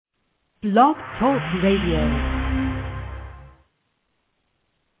Blog Talk Radio.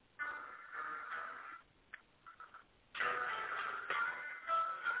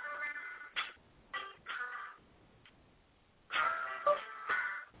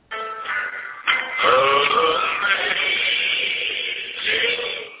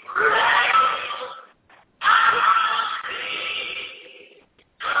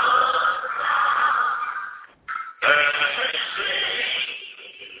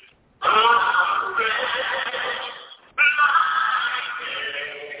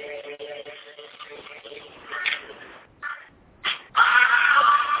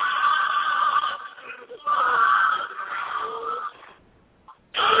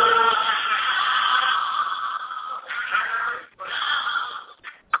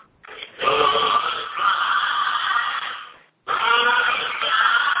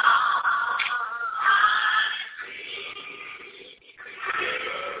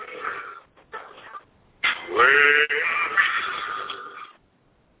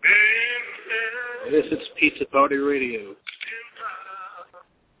 Party Radio.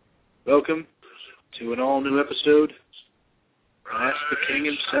 Welcome to an all-new episode. Ask the King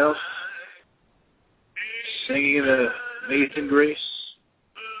himself, singing an amazing grace.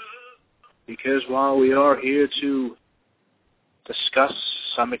 Because while we are here to discuss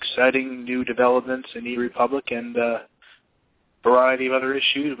some exciting new developments in eRepublik and a variety of other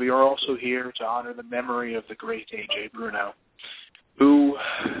issues, we are also here to honor the memory of the great A.J. Bruno, who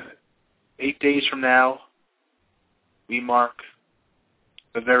 8 days from now we mark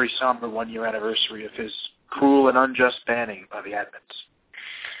the very somber one-year anniversary of his cruel and unjust banning by the admins.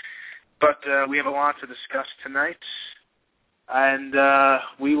 But we have a lot to discuss tonight, and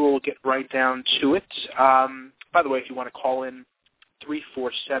we will get right down to it. By the way, if you want to call in,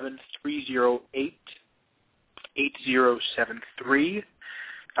 347-308-8073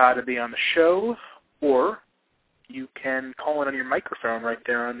 to be on the show, or you can call in on your microphone right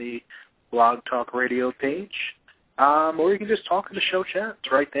there on the Blog Talk Radio page. Or you can just talk in the show chat.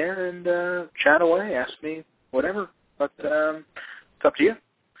 It's right there, and chat away. Ask me whatever. But it's up to you.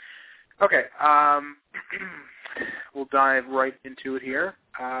 Okay. We'll dive right into it here.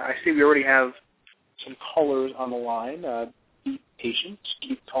 I see we already have some callers on the line. Be patient.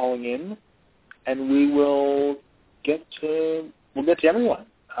 Keep calling in, and we'll get to everyone.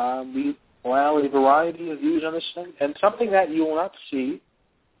 We allow a variety of views on this thing, and something that you will not see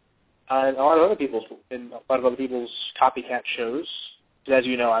and a lot of other people's copycat shows. As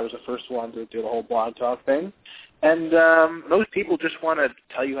you know, I was the first one to do the whole Blog Talk thing. And most people just want to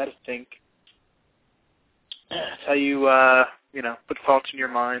tell you how to think, tell you, put thoughts in your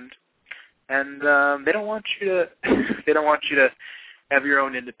mind, and they don't want you to have your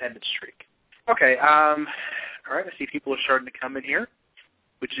own independent streak. Okay, all right. I see people are starting to come in here,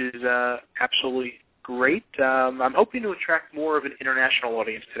 which is absolutely great. I'm hoping to attract more of an international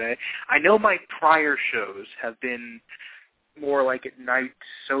audience today. I know my prior shows have been more like at night,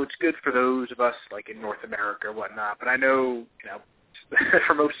 so it's good for those of us like in North America or whatnot. But I know,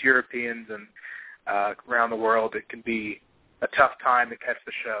 for most Europeans and around the world, it can be a tough time to catch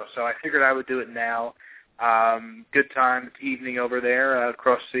the show. So I figured I would do it now. Good time. It's evening over there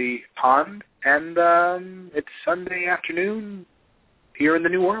across the pond, and it's Sunday afternoon here in the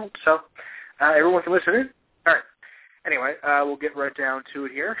New World. So everyone can listen in? All right. Anyway, we'll get right down to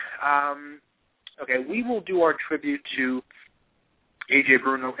it here. Okay, we will do our tribute to A.J.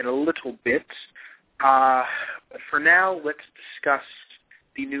 Bruno in a little bit. But for now, let's discuss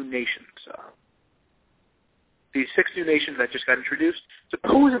the new nations. These 6 new nations that just got introduced.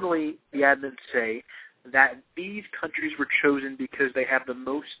 Supposedly, the admins say that these countries were chosen because they have the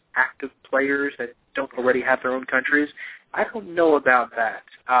most active players that don't already have their own countries. I don't know about that.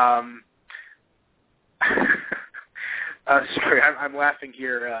 Sorry, I'm laughing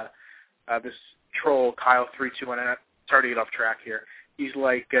here. This troll, Kyle321, and I'm sorry to get off track here. He's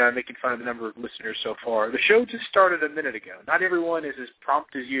making fun of the number of listeners so far. The show just started a minute ago. Not everyone is as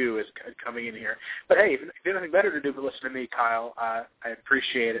prompt as you as coming in here. But hey, if you have nothing better to do but listen to me, Kyle, I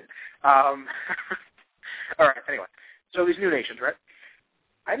appreciate it. All right, anyway. So these new nations, right?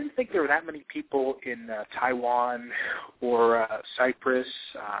 I didn't think there were that many people in Taiwan or Cyprus.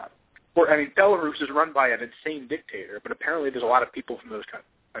 Belarus is run by an insane dictator, but apparently there's a lot of people from those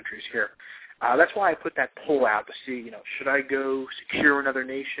countries here. That's why I put that poll out to see, should I go secure another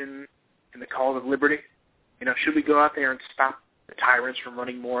nation in the cause of liberty? Should we go out there and stop the tyrants from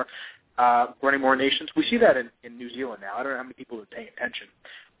running more nations? We see that in New Zealand now. I don't know how many people are paying attention,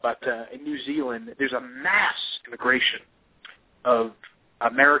 but in New Zealand, there's a mass immigration of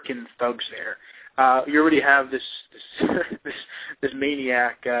American thugs there. You already have this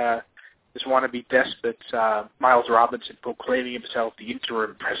maniac this wannabe despot, Miles Robinson, proclaiming himself the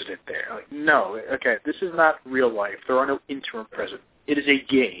interim president there. Like, no, okay, this is not real life. There are no interim presidents. It is a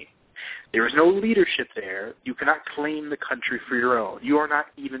game. There is no leadership there. You cannot claim the country for your own. You are not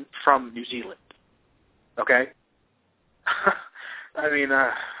even from New Zealand. Okay? I mean,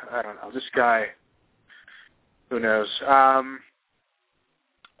 I don't know. This guy, who knows?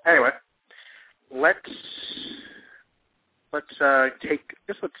 Anyway, let's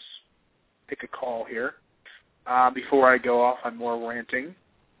take a call here before I go off on more ranting,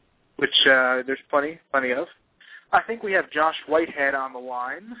 which there's plenty of. I think we have Josh Whitehead on the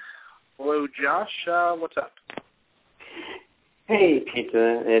line. Hello, Josh. What's up? Hey,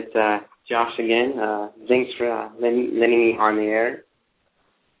 Pizza. It's Josh again. Thanks for letting me on the air.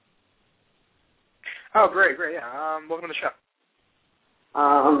 Oh, great. Yeah. Welcome to the show.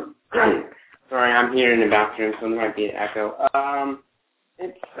 Sorry, I'm here in the bathroom, so there might be an echo.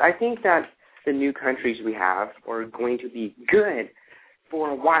 I think that the new countries we have are going to be good for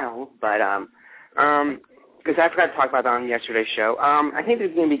a while, but because I forgot to talk about that on yesterday's show. I think they're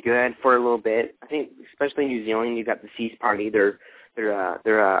going to be good for a little bit. I think, especially New Zealand, you got the Seas Party. They're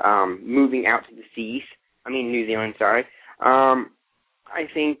moving out to the seas. New Zealand. Sorry. I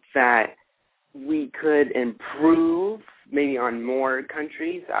think that we could improve maybe on more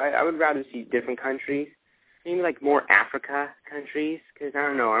countries. I would rather see different countries, maybe like more Africa countries, because I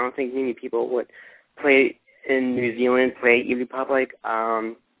don't know. I don't think many people would play in New Zealand, play eRepublik.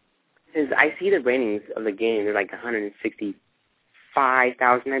 Because I see the ratings of the game, they're like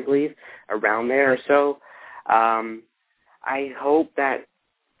 165,000, I believe, around there or so. I hope that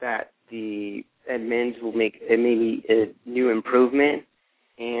the admins will make maybe a new improvement.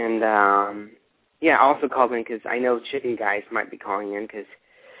 And, I also called in because I know Chicken Guys might be calling in because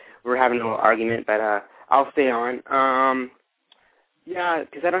we're having a little argument, but I'll stay on.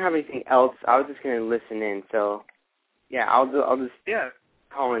 Because I don't have anything else. I was just going to listen in. So, I'll just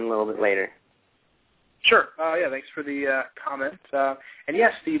call in a little bit later. Sure. Thanks for the comment. And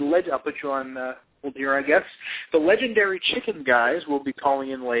yes, I'll put you on hold here, I guess. The legendary Chicken Guys will be calling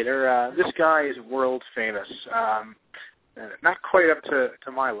in later. This guy is world famous. Not quite up to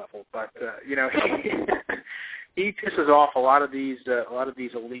my level, but he pisses off a lot of these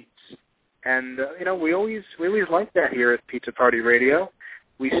elites, and we always like that here at Pizza Party Radio.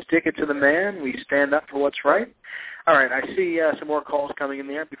 We stick it to the man. We stand up for what's right. All right, I see some more calls coming in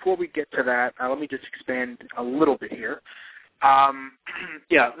there. Before we get to that, let me just expand a little bit here.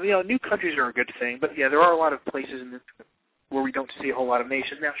 New countries are a good thing, but there are a lot of places where we don't see a whole lot of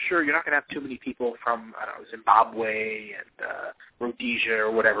nations. Now, sure, you're not going to have too many people from, Zimbabwe and Rhodesia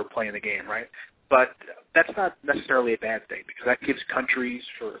or whatever playing the game, right? But that's not necessarily a bad thing, because that gives countries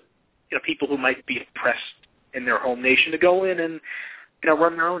for, people who might be oppressed in their home nation to go in and,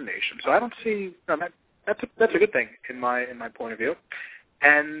 run their own nation. So I don't see, that's a good thing in my point of view.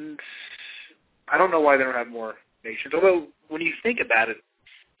 And I don't know why they don't have more nations, although when you think about it,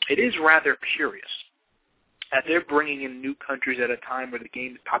 it is rather curious that they're bringing in new countries at a time where the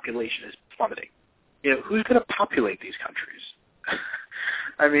game's population is plummeting. Who's going to populate these countries?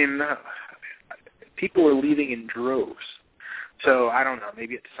 People are leaving in droves. So I don't know.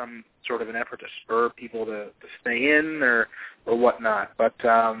 Maybe it's some sort of an effort to spur people to stay in or whatnot. But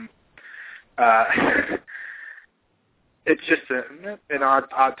it's just an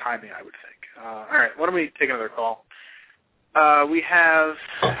odd timing, I would think. All right, why don't we take another call? We have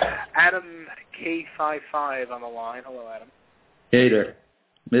Adam K55 on the line. Hello, Adam. Hey there.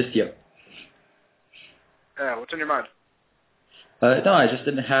 Missed you. What's on your mind? No, I just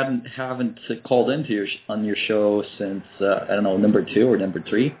haven't called into on your show since number 2 or number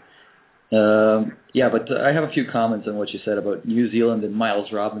 3. But I have a few comments on what you said about New Zealand and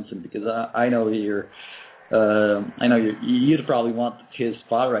Miles Robinson, because I know you'd probably want his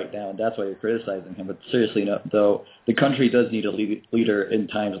spot right now, and that's why you're criticizing him. But seriously, though, the country does need a leader in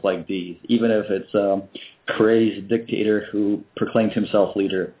times like these, even if it's a crazed dictator who proclaims himself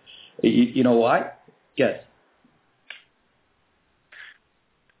leader. You know why? Guess.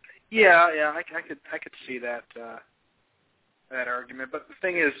 Yeah, I could see that argument. But the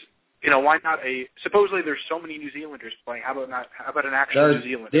thing is, why not supposedly there's so many New Zealanders playing. How about an actual New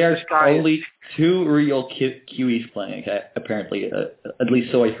Zealander? There's only 2 real Kiwis playing, apparently. At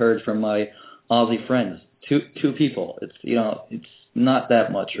least so I heard from my Aussie friends. Two people. It's not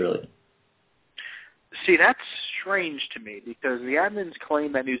that much, really. See, that's strange to me, because the admins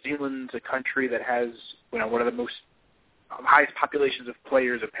claim that New Zealand's a country that has, one of the most highest populations of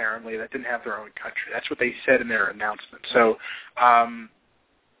players, apparently, that didn't have their own country. That's what they said in their announcement. So, are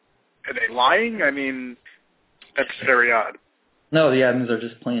they lying? That's very odd. No, the admins are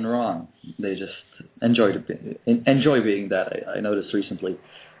just plain wrong. They just enjoy being that. I noticed recently.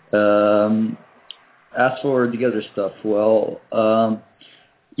 As for the other stuff,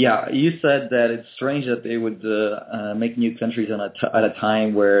 yeah, you said that it's strange that they would make new countries at a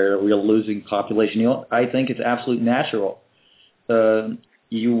time where we're losing population. I think it's absolutely natural.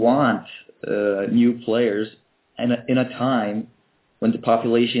 You want new players in a time when the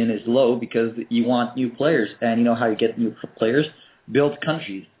population is low because you want new players. And you know how you get new players? Build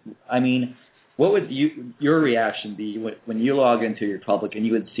countries. I mean, what would your reaction be when you log into eRepublik and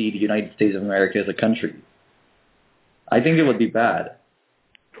you would see the United States of America as a country? I think it would be bad.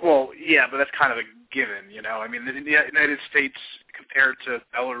 Well, yeah, but that's kind of a given, you know. I mean, the United States compared to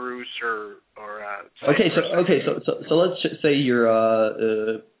Belarus or so let's just say you're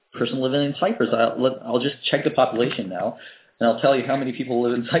a person living in Cyprus. I'll just check the population now, and I'll tell you how many people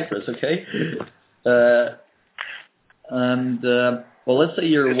live in Cyprus. Okay. Let's say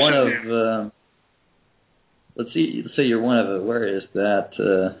you're one of. Let's say you're one of. Where is that?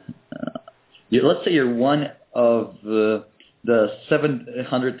 Let's say you're one of the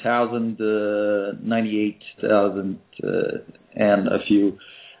 700,000, 98,000, and a few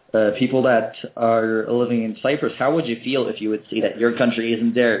people that are living in Cyprus. How would you feel if you would see that your country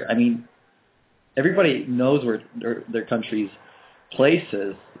isn't there? I mean, everybody knows where their country's place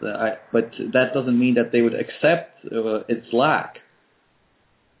is, but that doesn't mean that they would accept its lack.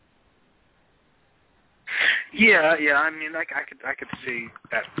 Yeah. I mean, I could see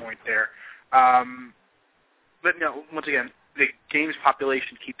that point there. But no, once again, the game's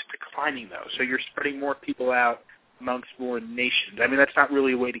population keeps declining, though. So you're spreading more people out amongst more nations. I mean, that's not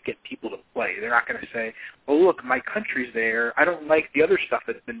really a way to get people to play. They're not going to say, "Oh, look, my country's there. I don't like the other stuff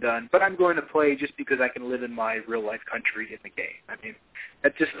that's been done, but I'm going to play just because I can live in my real-life country in the game." I mean,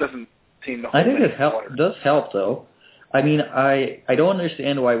 that just doesn't seem to hold. I think it does help, though. I mean, I don't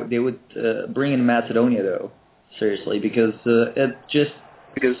understand why they would bring in Macedonia, though. Seriously, because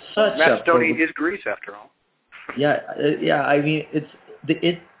because Macedonia is Greece, after all. Yeah. I mean,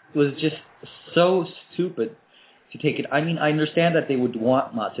 it was just so stupid to take it. I mean, I understand that they would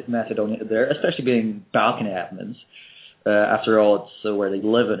want Macedonia there, especially being Balkan admins. After all, it's where they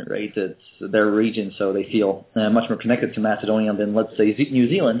live in, right? It's their region, so they feel much more connected to Macedonia than, let's say, New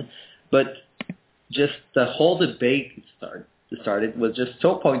Zealand. But just the whole debate started was just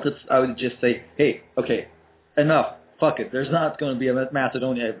so pointless. I would just say, hey, okay, enough. Fuck it. There's not going to be a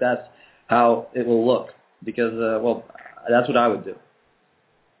Macedonia if that's how it will look. Because, that's what I would do.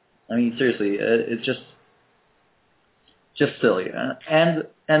 I mean, seriously, it's just silly. And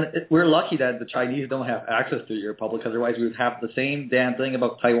we're lucky that the Chinese don't have access to eRepublik, otherwise we would have the same damn thing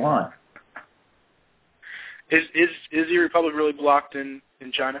about Taiwan. Is eRepublik really blocked in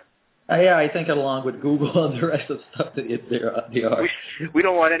China? Yeah, I think along with Google and the rest of the stuff that they are. We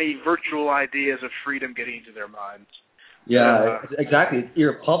don't want any virtual ideas of freedom getting into their minds. Yeah, exactly. It's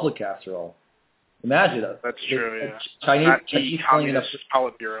eRepublik after all. Imagine that. That's true, yeah. Chinese playing in a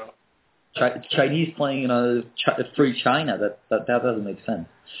Politburo. Chinese playing in a free China. That doesn't make sense.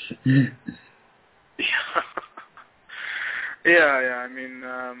 Yeah. I mean,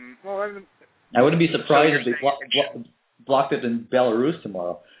 I wouldn't be surprised if they blocked it in Belarus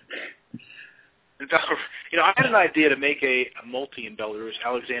tomorrow. You know, I had an idea to make a multi in Belarus,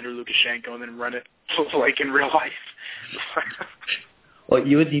 Alexander Lukashenko, and then run it like in real life. Well,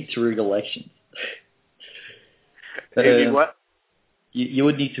 you would need to rig elections. What? You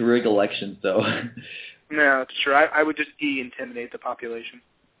would need to rig elections, though. No, that's true. I would just intimidate the population.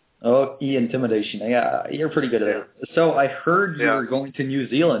 Oh, intimidation. Yeah, you're pretty good at it. So I heard you were going to New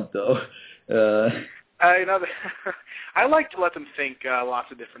Zealand, though. I like to let them think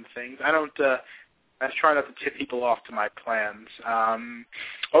lots of different things. I try not to tip people off to my plans.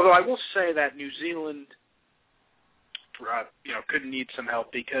 Although I will say that New Zealand, could need some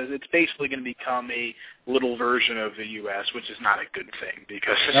help because it's basically going to become a little version of the U.S., which is not a good thing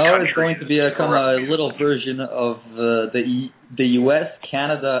because it's going to become a little version of the U.S.,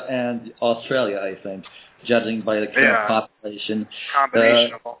 Canada, and Australia, I think, judging by the current population.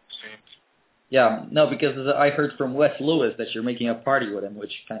 Combination of all the scenes. Yeah, no, because I heard from Wes Lewis that you're making a party with him,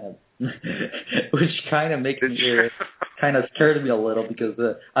 which kind of makes me kind of scared me a little because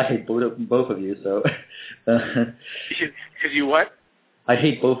I hate both of you. So. Because you what? I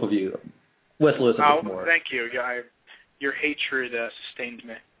hate both of you. Wes Lewis a bit more. Thank you. Yeah, your hatred sustained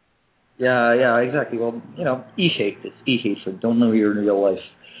me. Yeah, exactly. Well, e-hate. It's e-hatred. Don't know you in real life.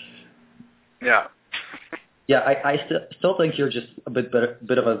 Yeah. Yeah, I still think you're just a bit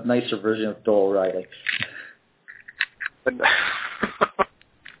of a nicer version of Joel Riley.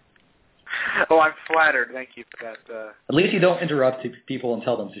 Oh, I'm flattered. Thank you for that. At least you don't interrupt people and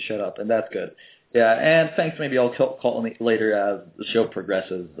tell them to shut up, and that's good. Yeah, and thanks. Maybe I'll call later as the show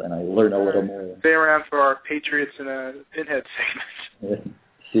progresses and I learn a little more. Stay around for our Patriots and a Pinhead segment.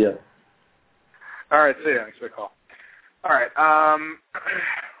 See ya. All right, see ya. Thanks for the call. All right,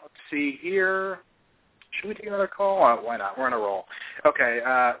 let's see here. Should we take another call? Why not? We're on a roll. Okay,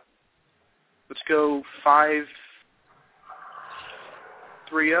 let's go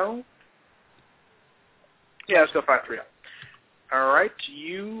 530. Yeah, let's go 530. All right,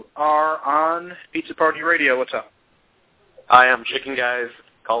 you are on Pizza Party Radio. What's up? Hi, I'm Chicken Guys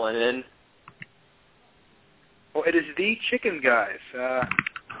calling in. Well, it is the Chicken Guys.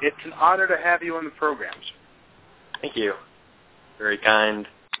 It's an honor to have you on the program. Thank you. Very kind.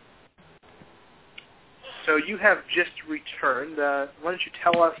 So you have just returned. Why don't you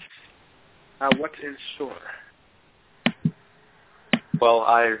tell us what's in store? Well,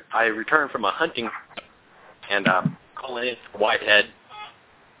 I returned from a hunting and calling in for Whitehead.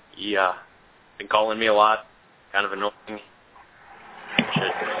 He been calling me a lot, kind of annoying. Should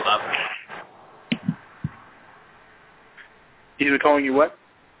pull up. He's been calling you what?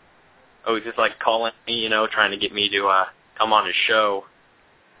 Oh, he's just like calling me, trying to get me to come on his show.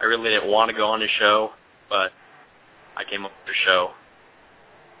 I really didn't want to go on his show, but I came up with the show.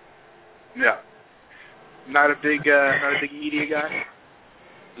 Yeah. Not a big media guy?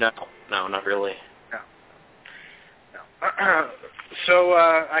 No, not really. No. So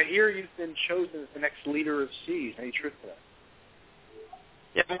I hear you've been chosen as the next leader of Siege. Any truth to that?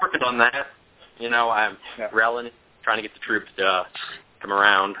 Yeah, I'm working on that. I'm rallying, trying to get the troops to come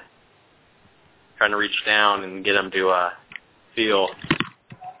around, trying to reach down and get them to feel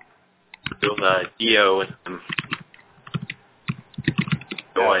the DO with them.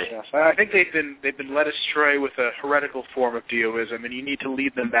 Joy. Yes. I think they've been led astray with a heretical form of DOism, and you need to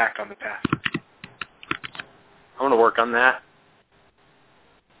lead them back on the path. I want to work on that.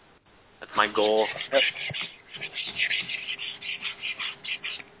 That's my goal. Thank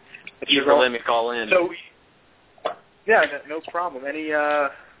you for letting me call in. So, yeah, no problem. Any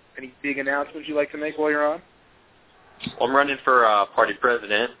big announcements you'd like to make while you're on? Well, I'm running for party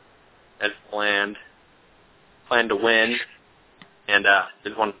president as planned. Plan to win. And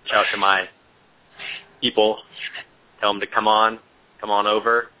just want to shout to my people, tell them to come on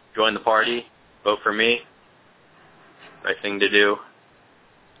over, join the party, vote for me. Right thing to do.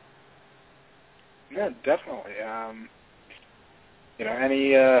 Yeah, definitely.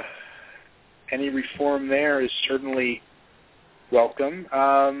 Any reform there is certainly welcome.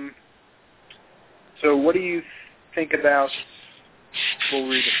 So what do you think about what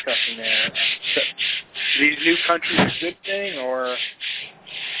we're discussing there? These new countries a good thing or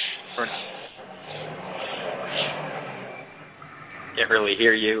not? Can't really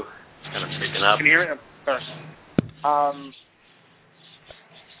hear you. It's kind of freaking up. Can you hear me?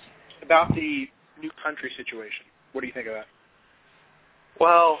 About the new country situation. What do you think of that?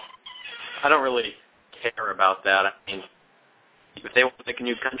 Well, I don't really care about that. I mean, if they want to make a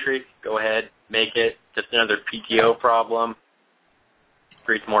new country, go ahead, make it. Just another PTO problem.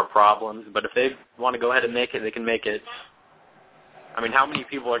 Creates more problems. But if they want to go ahead and make it, they can make it. I mean, how many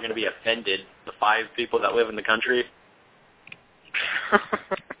people are going to be offended? The 5 people that live in the country?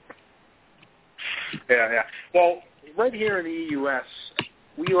 Yeah. Well, right here in the U.S.,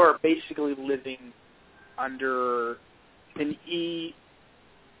 we are basically living under an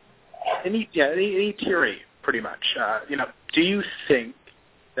tyranny, pretty much. Do you think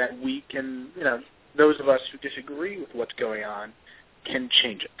that we can, those of us who disagree with what's going on, can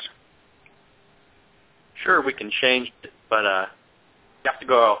change it? Sure, we can change it, but you have to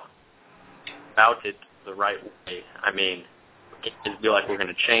go about it the right way. I mean, we can't just be like we're going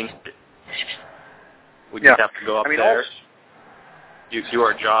to change it. We just have to go up there, do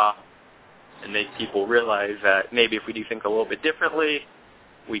our job, and make people realize that maybe if we do think a little bit differently,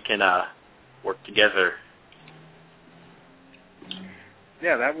 we can work together.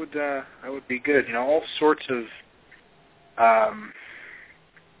 Yeah, that would be good. All sorts of.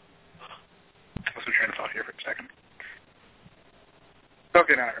 Let's try to talk here for a second.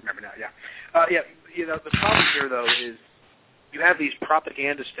 Okay, now I remember now. Yeah, the problem here though is you have these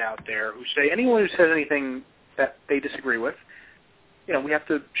propagandists out there who say anyone who says anything that they disagree with, we have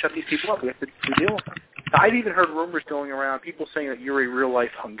to shut these people up. We have to deal with them. I've even heard rumors going around, people saying that you're a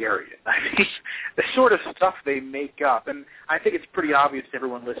real-life Hungarian. I mean, the sort of stuff they make up. And I think it's pretty obvious to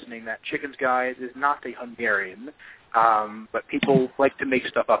everyone listening that Chickens Guys is not a Hungarian, but people like to make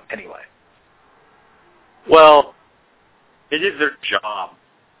stuff up anyway. Well, it is their job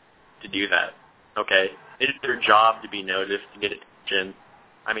to do that, okay? It is their job to be noticed, to get attention.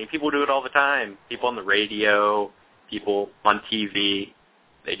 I mean, people do it all the time. People on the radio, people on TV,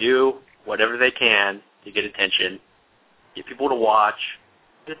 they do whatever they can to get attention, get people to watch.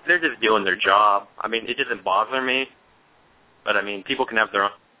 They're just doing their job. I mean, it doesn't bother me, but, I mean, people can have their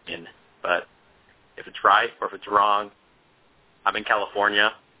own opinion. But if it's right or if it's wrong, I'm in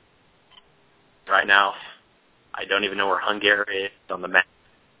California right now. I don't even know where Hungary is on the map.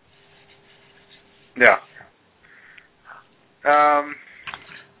 Yeah.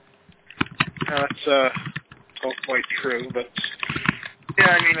 That's not quite true, but yeah,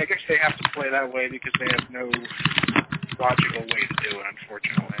 I mean, I guess they have to play that way because they have no logical way to do it,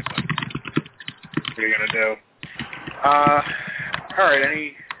 unfortunately. But what are you gonna do? All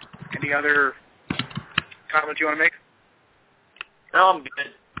right. Any other comments you want to make? No, I'm good.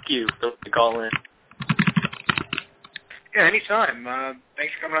 Thank you. Feel free to call in. Yeah, anytime.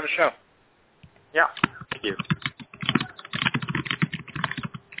 Thanks for coming on the show. Yeah, thank you.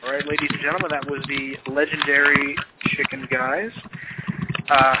 All right, ladies and gentlemen, that was the legendary Chicken Guys,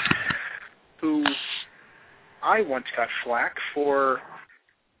 who I once got flack for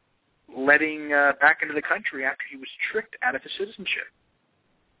letting back into the country after he was tricked out of his citizenship.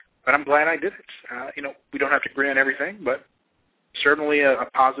 But I'm glad I did it. We don't have to agree on everything, but certainly a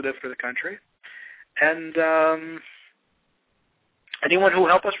positive for the country. And anyone who will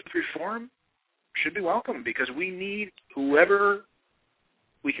help us with reform should be welcome, because we need whoever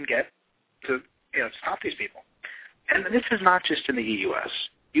we can get to stop these people. And this is not just in the EUS.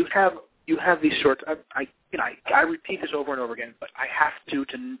 You have these sorts. I repeat this over and over again, but I have to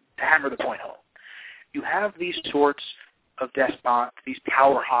hammer the point home. You have these sorts of despots, these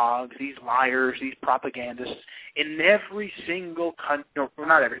power hogs, these liars, these propagandists in every single country,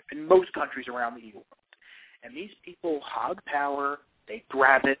 in most countries around the world. And these people hog power. They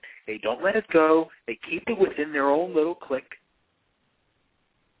grab it. They don't let it go. They keep it within their own little clique.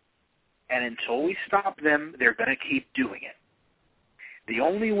 And until we stop them, they're going to keep doing it. The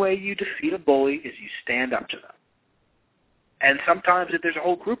only way you defeat a bully is you stand up to them. And sometimes if there's a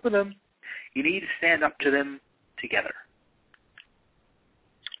whole group of them, you need to stand up to them together.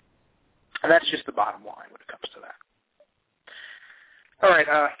 And that's just the bottom line when it comes to that. All right,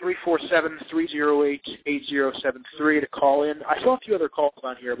 347-308-8073 to call in. I saw a few other calls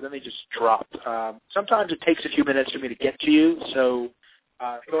on here, but then they just dropped. Sometimes it takes a few minutes for me to get to you, so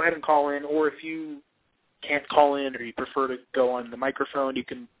go ahead and call in, or if you can't call in or you prefer to go on the microphone, you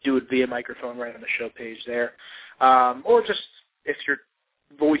can do it via microphone right on the show page there. Or just, if you're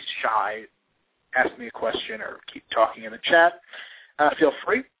voice shy, ask me a question or keep talking in the chat. Feel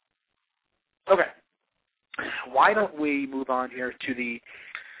free. Okay. Why don't we move on here to the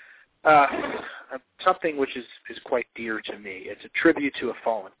something which is quite dear to me. It's a tribute to a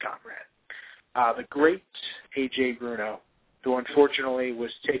fallen comrade. The great A.J. Bruno, who unfortunately was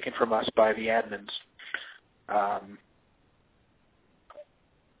taken from us by the admins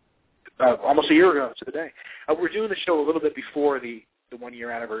almost a year ago to the day. We're doing the show a little bit before the 1-year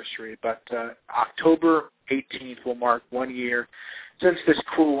anniversary, but October 18th will mark 1 year since this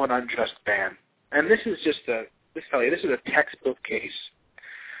cruel and unjust ban. And this is just this is a textbook case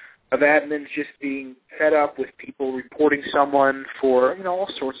of admins just being fed up with people reporting someone for, all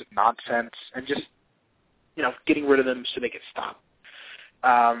sorts of nonsense and just, getting rid of them so they can stop.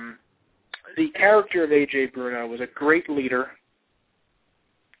 The character of A.J. Bruno was a great leader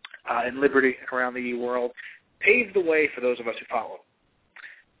in liberty around the eWorld, paved the way for those of us who follow.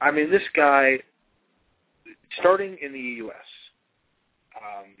 I mean, this guy, starting in the EUS,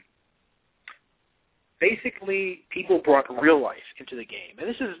 basically people brought real life into the game. And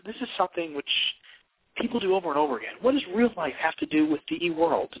this is something which people do over and over again. What does real life have to do with the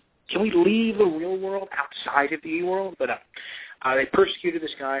eWorld? Can we leave the real world outside of the eWorld? But they persecuted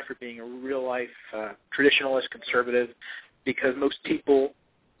this guy for being a real-life traditionalist conservative, because most people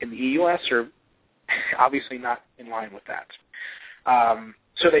in the EUS are obviously not in line with that.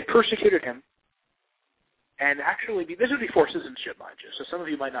 So they persecuted him. And actually, this was before citizenship, mind you, so some of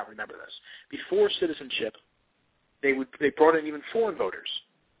you might not remember this. Before citizenship, they brought in even foreign voters,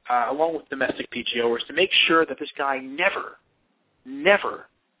 along with domestic PGOers, to make sure that this guy never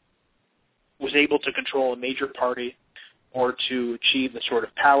was able to control a major party or to achieve the sort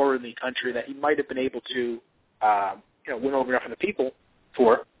of power in the country that he might have been able to win over enough of the people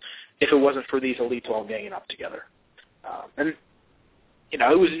for, if it wasn't for these elites all ganging up together. And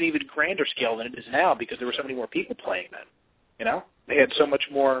it was an even grander scale than it is now, because there were so many more people playing then. They had so much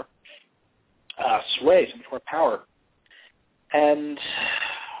more sway, so much more power. And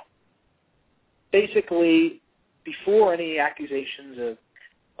basically, before any accusations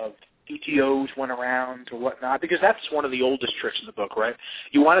of PTOs went around or whatnot, because that's one of the oldest tricks in the book, right?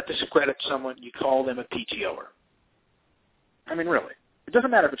 You want to discredit someone, you call them a PTOer. I mean, really. It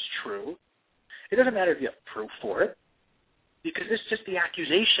doesn't matter if it's true. It doesn't matter if you have proof for it, because it's just the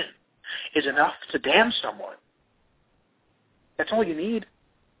accusation is enough to damn someone. That's all you need.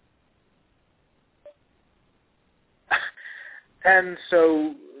 And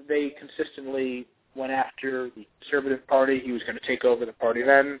so they consistently went after the Conservative Party. He was going to take over the party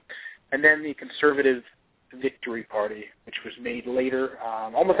then. And then the Conservative Victory Party, which was made later,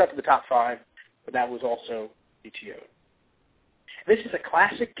 almost up to the top 5, but that was also PTO'd. This is a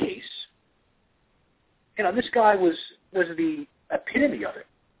classic case. You know, this guy was the epitome of it,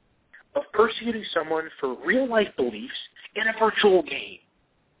 of persecuting someone for real-life beliefs in a virtual game.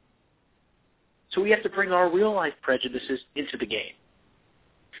 So we have to bring our real-life prejudices into the game.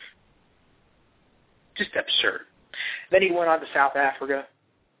 Just absurd. Then he went on to South Africa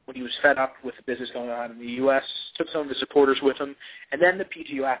when he was fed up with the business going on in the U.S., took some of his supporters with him, and then the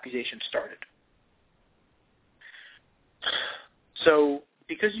PTO accusation started. So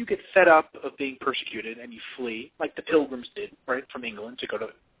because you get fed up of being persecuted and you flee, like the Pilgrims did, right, from England to go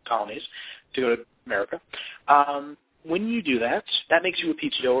to colonies, to go to America, when you do that, that makes you a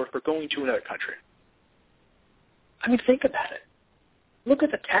PTOer for going to another country. I mean, think about it. Look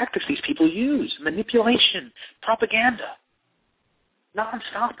at the tactics these people use. Manipulation, propaganda,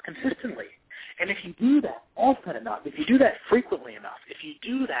 nonstop, consistently. And if you do that often enough, if you do that frequently enough, if you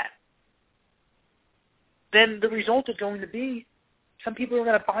do that, then the result is going to be some people are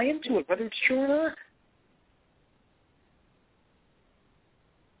going to buy into it, whether it's true or not.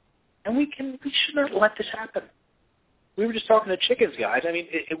 And we should not let this happen. We were just talking to Chickens, guys. I mean,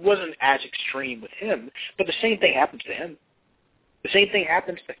 it wasn't as extreme with him, but the same thing happens to him. The same thing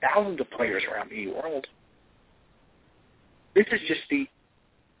happens to thousands of players around the eWorld. This is just the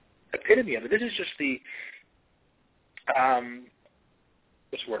epitome of it. This is just the,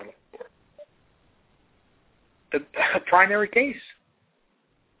 what's the word I'm looking for? The primary case.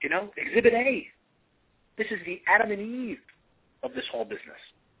 You know, Exhibit A. This is the Adam and Eve of this whole business.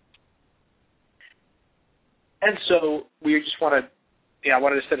 And so we just want to, I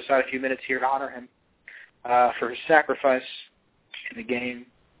wanted to set aside a few minutes here to honor him for his sacrifice in the game.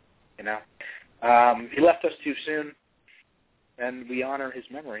 You know, he left us too soon, and we honor his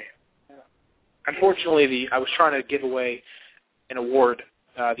memory. Unfortunately, I was trying to give away an award,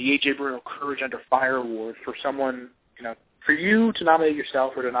 the A.J. Bruno Courage Under Fire Award, for someone, you know, for you to nominate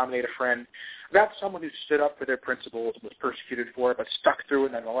yourself or to nominate a friend about someone who stood up for their principles, was persecuted for it, but stuck through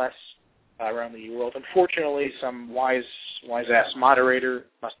it nonetheless. Around the eWorld. Unfortunately, some wise-ass moderator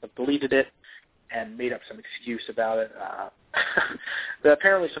must have deleted it and made up some excuse about it. But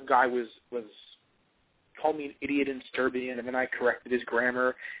apparently some guy was called me an idiot in Serbian, and then I corrected his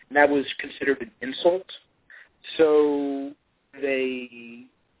grammar, and that was considered an insult. So they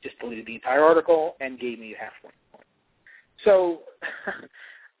just deleted the entire article and gave me half one point. So,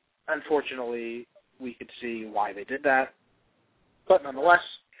 unfortunately, we could see why they did that. But nonetheless,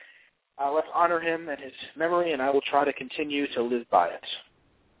 let's honor him and his memory, and I will try to continue to live by it.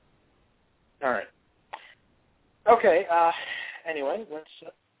 All right. Okay, anyway, let's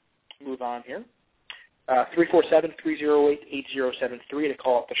move on here. 347-308-8073 to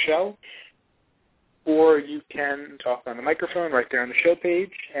call up the show. Or you can talk on the microphone right there on the show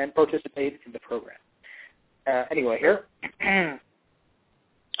page and participate in the program. Anyway, here,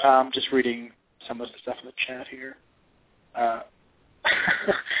 just reading some of the stuff in the chat here. I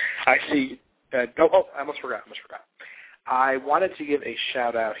see. I almost forgot. I wanted to give a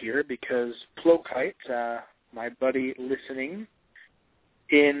shout-out here because Plokite, my buddy listening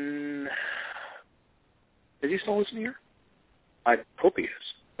in... Is he still listening here? I hope he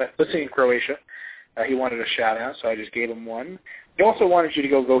is. But listening in Croatia, he wanted a shout-out, so I just gave him one. He also wanted you to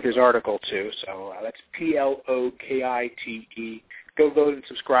go vote his article, too, so that's Plokite. Go vote and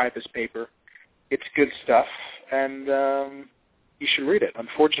subscribe his paper. It's good stuff, and you should read it.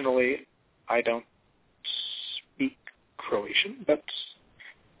 Unfortunately, I don't speak Croatian, but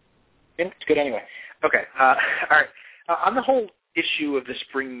it's good anyway. Okay, all right. On the whole issue of this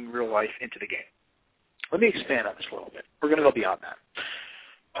bringing real life into the game, let me expand on this a little bit. We're going to go beyond that.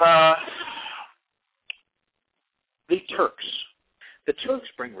 The Turks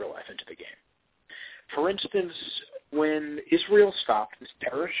bring real life into the game. For instance, when Israel stopped this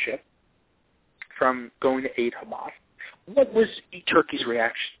terrorist ship from going to aid Hamas, what was Turkey's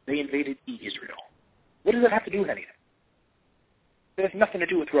reaction? They invaded Israel. What does that have to do with anything? It has nothing to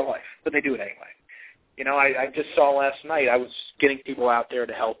do with real life, but they do it anyway. You know, I just saw last night, I was getting people out there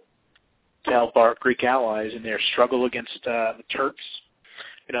to help our Greek allies in their struggle against the Turks.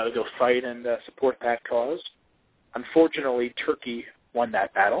 to go fight and support that cause. Unfortunately, Turkey won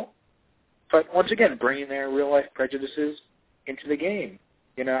that battle. But once again, bringing their real-life prejudices into the game.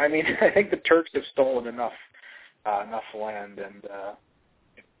 I think the Turks have stolen enough land and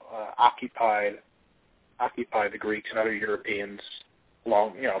occupied the Greeks and other Europeans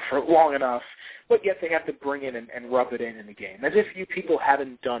for long enough, but yet they have to bring it and rub it in the game, as if you people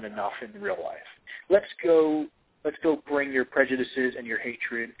haven't done enough in real life. Let's go bring your prejudices and your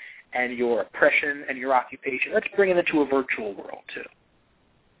hatred and your oppression and your occupation. Let's bring it into a virtual world too.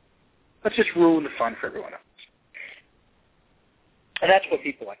 Let's just ruin the fun for everyone else. And that's what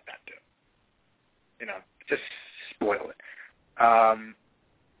people like that do. Just spoil it.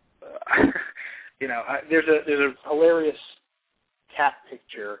 There's a hilarious cat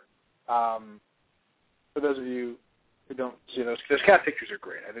picture. For those of you who don't see those cat pictures are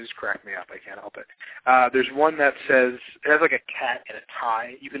great. They just crack me up. I can't help it. There's one that says, it has like a cat in a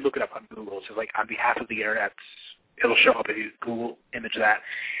tie. You can look it up on Google. It says, like, on behalf of the internet. It'll show up if you Google image that.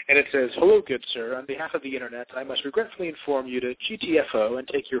 And it says, hello, good sir. On behalf of the internet, I must regretfully inform you to GTFO and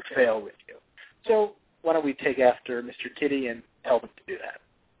take your fail with you. So why don't we take after Mr. Kitty and help him to do that?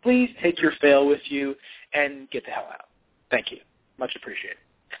 Please take your fail with you and get the hell out. Thank you. Much appreciated.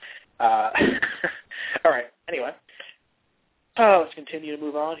 All right. Anyway, let's continue to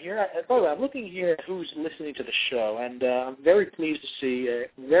move on here. By the way, I'm looking here at who's listening to the show, and I'm very pleased to see a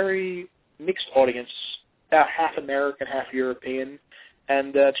very mixed audience, about half American, half European,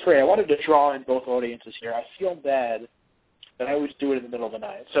 and it's great. I wanted to draw in both audiences here. I feel bad that I always do it in the middle of the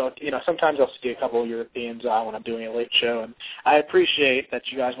night. So, sometimes I'll see a couple of Europeans when I'm doing a late show, and I appreciate that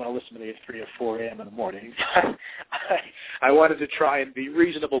you guys want to listen to me at 3 or 4 a.m. in the morning. I wanted to try and be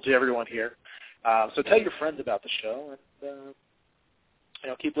reasonable to everyone here. So tell your friends about the show, and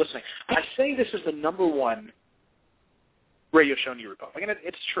keep listening. I say this is the number one radio show in eRepublik, and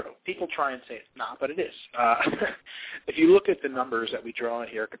it's true. People try and say it's not, but it is. If you look at the numbers that we draw in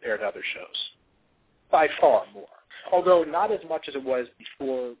here compared to other shows, by far more. Although not as much as it was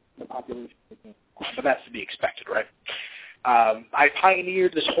before the population became, but that's to be expected, right? I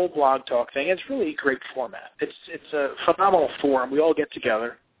pioneered this whole blog talk thing. It's really a great format. It's a phenomenal forum. We all get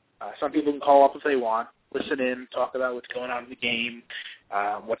together. Some people can call up if they want, listen in, talk about what's going on in the game,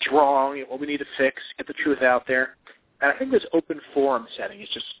 what's wrong, what we need to fix, get the truth out there. And I think this open forum setting is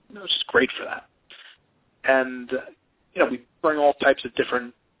just great for that. And we bring all types of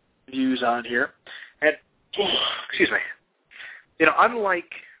different views on here. And excuse me.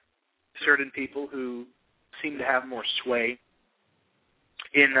 Unlike certain people who seem to have more sway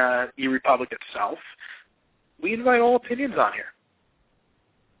in eRepublik itself, we invite all opinions on here.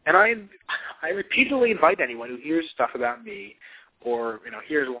 And I repeatedly invite anyone who hears stuff about me or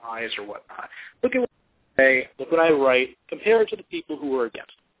hears lies or whatnot. Look at what I say, look what I write, compare it to the people who are against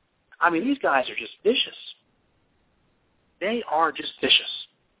it. I mean, these guys are just vicious. They are just vicious.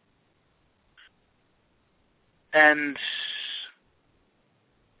 And,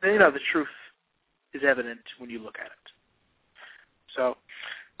 the truth is evident when you look at it. So,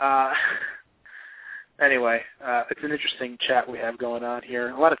 anyway, it's an interesting chat we have going on here.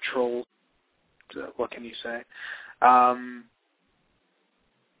 A lot of trolls. What can you say?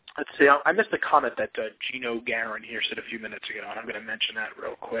 Let's see. I missed a comment that Gino Garin here said a few minutes ago, and I'm going to mention that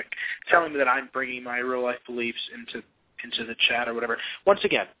real quick, telling me that I'm bringing my real-life beliefs into the chat or whatever. Once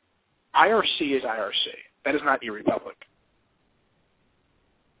again, IRC is IRC. That is not eRepublik.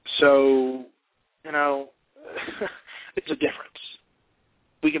 So, it's a difference.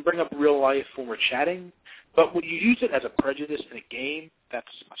 We can bring up real life when we're chatting, but when you use it as a prejudice in a game, that's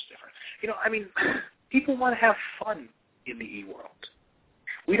much different. People want to have fun in the eWorld.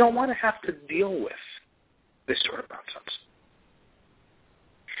 We don't want to have to deal with this sort of nonsense.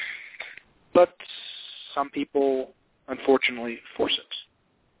 But some people, unfortunately, force it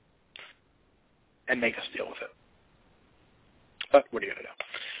and make us deal with it. But what are you going to do?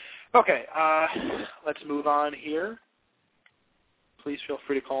 Okay, let's move on here. Please feel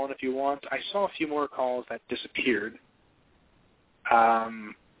free to call in if you want. I saw a few more calls that disappeared.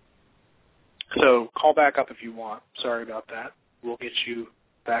 So call back up if you want. Sorry about that. We'll get you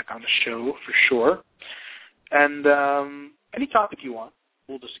back on the show for sure. And any topic you want,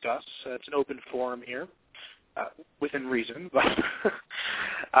 we'll discuss. It's an open forum here, within reason. But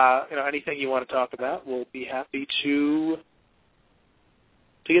anything you want to talk about, we'll be happy to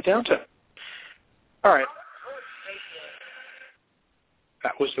get down to. All right.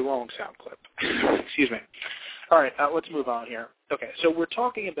 That was the wrong sound clip. Excuse me. All right, let's move on here. Okay, so we've been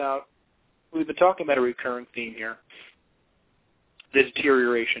talking about a recurring theme here, the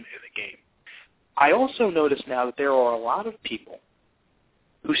deterioration in the game. I also notice now that there are a lot of people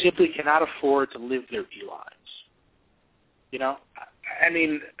who simply cannot afford to live their lives. You know, I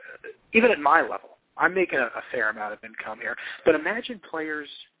mean, even at my level, I'm making a fair amount of income here. But imagine players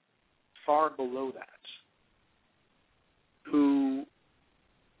far below that who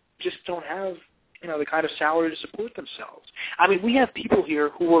just don't have, you know, the kind of salary to support themselves. I mean, we have people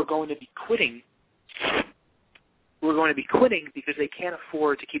here who are going to be quitting. Who are going to be quitting because they can't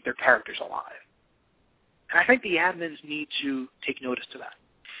afford to keep their characters alive. And I think the admins need to take notice to that.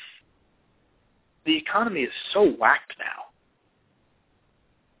 The economy is so whacked now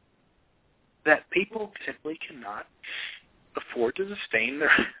that people simply cannot afford to sustain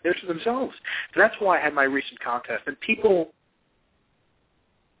their themselves. So that's why I had my recent contest, and people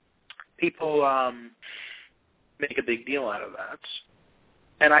make a big deal out of that.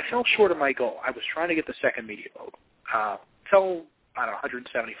 And I fell short of my goal. I was trying to get the second media vote. Fell, I don't know,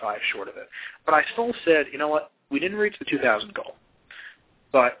 175 short of it. But I still said, you know what, we didn't reach the 2,000 goal.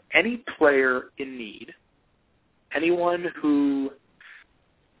 But any player in need, anyone who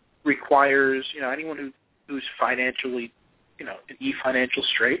requires, you know, anyone who's financially, you know, in financial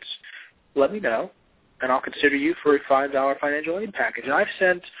straits, let me know, and I'll consider you for a $5 financial aid package. And I've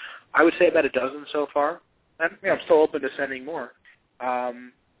sent, I would say, about a dozen so far. And I'm still open to sending more.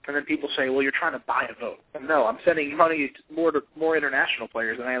 And then people say, well, you're trying to buy a vote. And no, I'm sending money to more international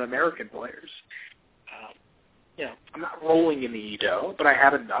players than I am American players. You know, I'm not rolling in the dough, but I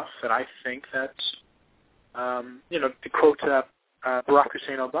have enough that I think that, you know, to quote Barack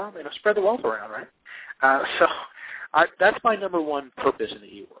Hussein Obama, you know, spread the wealth around, right? So that's my number one purpose in the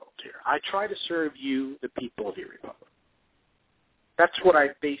eWorld here. I try to serve you, the people of eRepublik. That's what I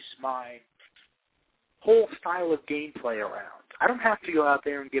base my whole style of gameplay around. I don't have to go out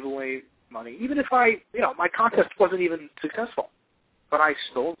there and give away money, even if my contest wasn't even successful, but I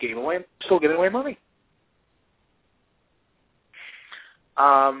still giving away money.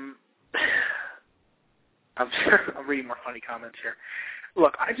 I'm reading more funny comments here.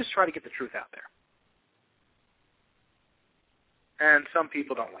 Look, I just try to get the truth out there. And some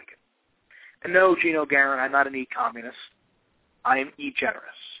people don't like it. And no, Gino Garin, I'm not an e-communist. I am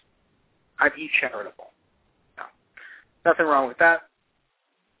e-generous. I'm e-charitable. No. Nothing wrong with that.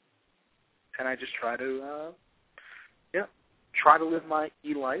 And I just try to, try to live my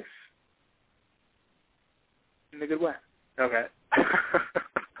e-life in a good way. Okay.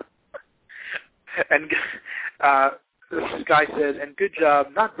 And this guy says, and good job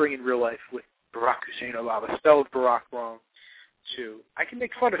not bringing real life with Barack Hussein Obama. Spelled Barack wrong, too. I can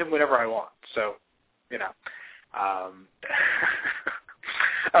make fun of him whenever I want, so, you know. All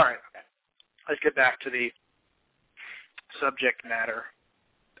right. Let's get back to the subject matter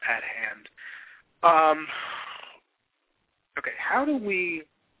at hand. Okay, how do we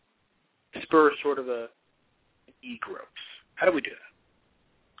spur sort of an e-growth? How do we do that?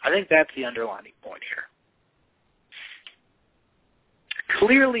 I think that's the underlining point here.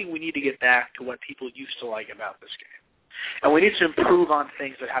 Clearly, we need to get back to what people used to like about this game. And we need to improve on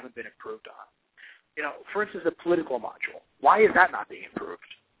things that haven't been improved on. You know, for instance, the political module. Why is that not being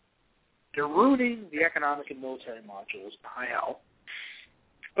improved? They're ruining the economic and military modules to high hell,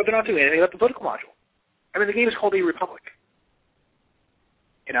 but they're not doing anything about the political module. I mean, the game is called eRepublik.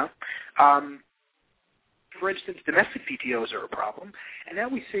 You know? For instance, domestic PTOs are a problem, and now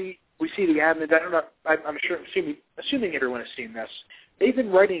we see the admins. I don't know. I'm sure, assuming everyone has seen this. They've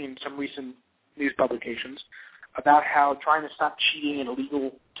been writing in some recent news publications about how trying to stop cheating and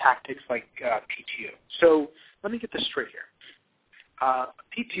illegal tactics like PTO. So let me get this straight here.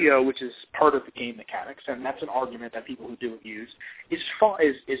 PTO, which is part of the game mechanics, and that's an argument that people who do it use, is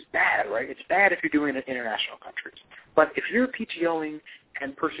bad, right? It's bad if you're doing it in international countries. But if you're PTOing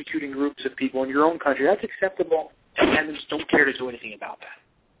and persecuting groups of people in your own country, that's acceptable, and admins don't care to do anything about that.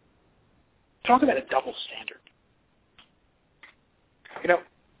 Talk about a double standard. You know,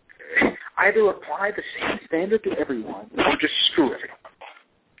 either apply the same standard to everyone or just screw everyone.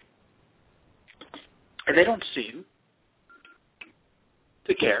 And they don't seem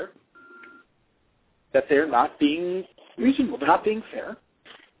to care that they're not being reasonable. They're not being fair.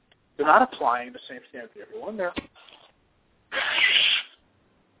 They're not applying the same standard to everyone. They're,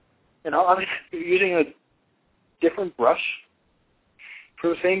 you're using a different brush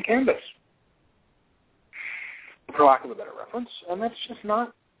for the same canvas, for lack of a better reference, and that's just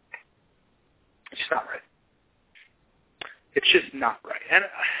not. It's just not right. It's just not right. And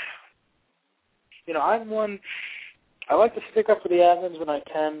I'm one. I like to stick up for the admins when I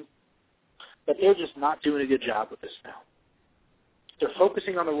can, but they're just not doing a good job with this now. They're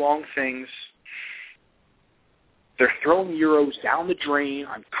focusing on the wrong things. They're throwing euros down the drain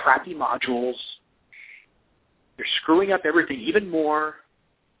on crappy modules. They're screwing up everything even more.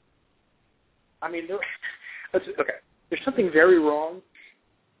 I mean, okay. There's something very wrong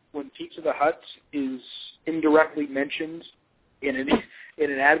when Pizza the Hut is indirectly mentioned in an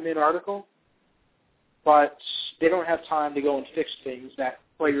admin article, but they don't have time to go and fix things that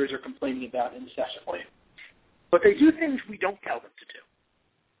players are complaining about incessantly. But they do things we don't tell them to do.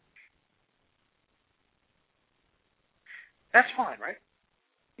 That's fine, right?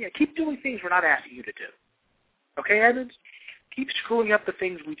 Yeah, keep doing things we're not asking you to do. Okay, Edmonds? Keep screwing up the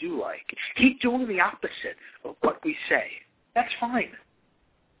things we do like. Keep doing the opposite of what we say. That's fine.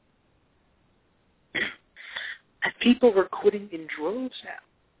 And people are quitting in droves now.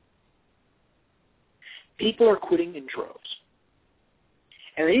 People are quitting in droves.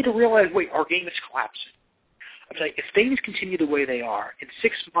 And they need to realize, wait, our game is collapsing. I'm saying, if things continue the way they are, in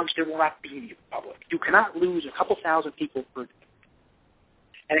 6 months there will not be any eRepublik. You cannot lose a couple thousand people per day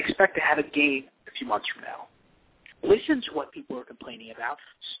and expect to have a game a few months from now. Listen to what people are complaining about.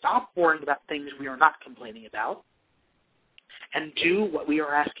 Stop worrying about things we are not complaining about. And do what we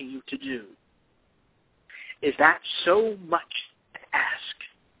are asking you to do. Is that so much to ask?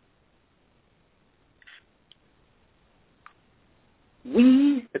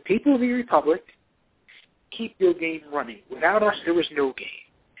 We, the people of eRepublik, keep your game running. Without us, there is no game.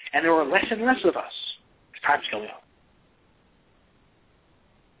 And there are less and less of us as time's going on.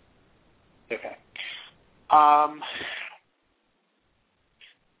 Okay.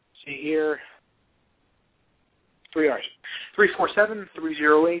 See here. 3 hours.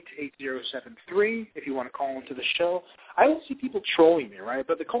 347-308-8073 if you want to call into the show. I don't see people trolling me, right?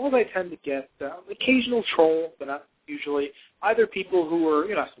 But the calls I tend to get, occasional troll, but not usually. Either people who are,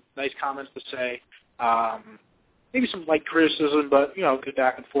 some nice comments to say, maybe some light criticism, but, good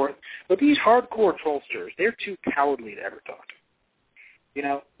back and forth. But these hardcore trollsters, they're too cowardly to ever talk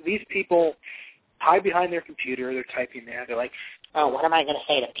to. These people hide behind their computer, they're typing there, they're like, oh, what am I going to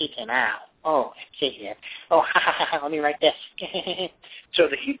say to Pizza now? Oh, let's see here. Oh, let me write this. So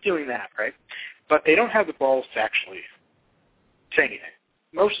they keep doing that, right? But they don't have the balls to actually say anything.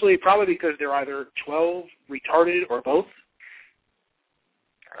 Mostly probably because they're either 12, retarded, or both.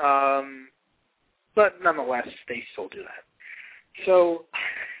 But nonetheless, they still do that. So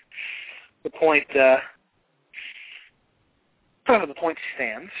the point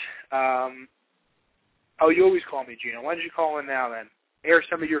stands. You always call me, Gino. Why did you call in now, then? Air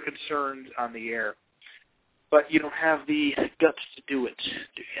some of your concerns on the air. But you don't have the guts to do it,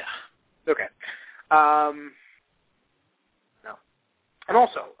 do you? Okay. No. And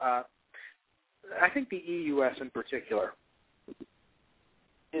also, I think the EUS in particular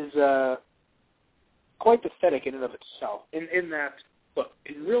is quite pathetic in and of itself. In that, look,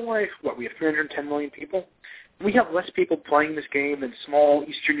 in real life, we have 310 million people. We have less people playing this game than small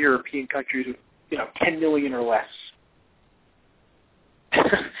Eastern European countries with 10 million or less.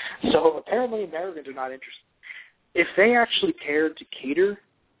 So apparently Americans are not interested. If they actually cared to cater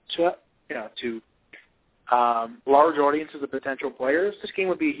to large audiences of potential players, this game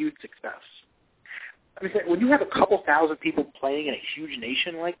would be a huge success. I mean, when you have a couple thousand people playing in a huge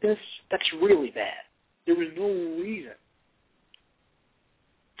nation like this, that's really bad. There is no reason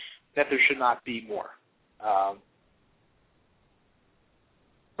that there should not be more. All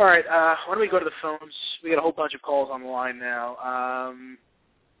right, why don't we go to the phones? We got a whole bunch of calls on the line now.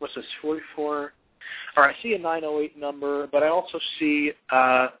 What's this, 44? All right, I see a 908 number, but I also see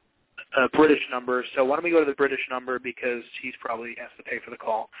a British number. So why don't we go to the British number because he's probably has to pay for the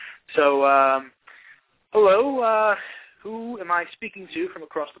call. So, hello, who am I speaking to from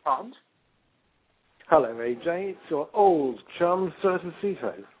across the pond? Hello, AJ. It's your old chum, Sir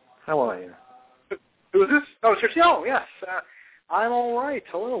Cito. How are you? Who is this? Oh, Sir Cito. Oh, yes. I'm all right.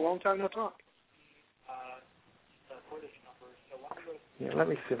 Hello. Long time no talk. Yeah, let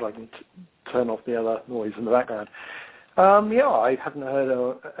me see if I can turn off the other noise in the background. I haven't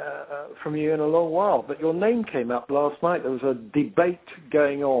heard from you in a long while, but your name came up last night. There was a debate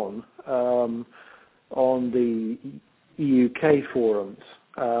going on the UK forums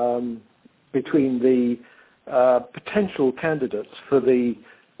between the potential candidates for the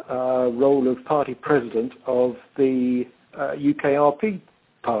role of party president of the UKRP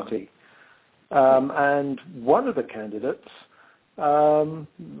party. And one of the candidates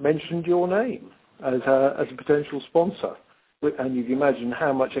mentioned your name as a potential sponsor. And you can imagine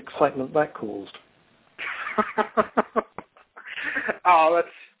how much excitement that caused. Oh,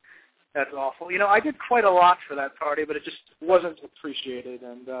 that's awful. I did quite a lot for that party, but it just wasn't appreciated.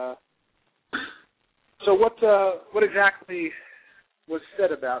 And so what exactly was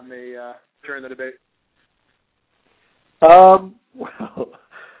said about me during the debate? Well,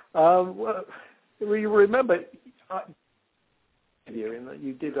 you remember, with you in that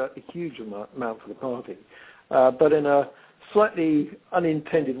you did a huge amount for the party, but in a slightly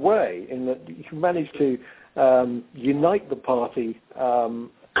unintended way, in that you managed to unite the party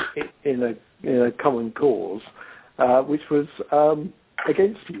in a common cause, which was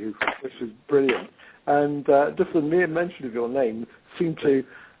against you, which was brilliant. And just the mere mention of your name seemed to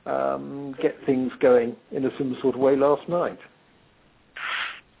get things going in a similar sort of way last night.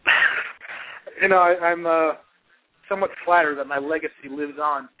 I'm somewhat flattered that my legacy lives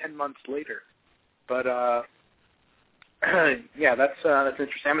on 10 months later. But, yeah, that's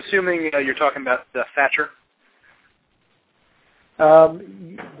interesting. I'm assuming you're talking about Thatcher?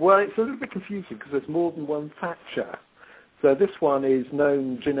 Well, it's a little bit confusing because there's more than one Thatcher. So this one is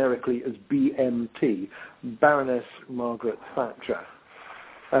known generically as BMT, Baroness Margaret Thatcher,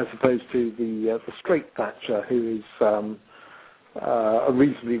 as opposed to the straight Thatcher, who is a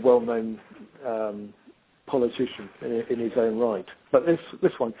reasonably well-known politician in his own right. But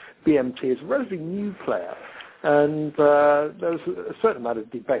this one, BMT, is a relatively new player, and there was a certain amount of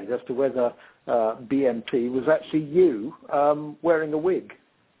debate as to whether BMT was actually you wearing a wig.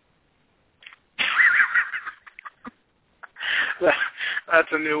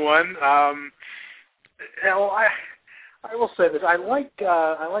 That's a new one. I will say this: I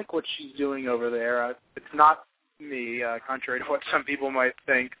like what she's doing over there. It's not me, contrary to what some people might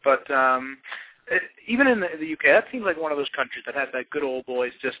think. But even in the UK, that seems like one of those countries that has that good old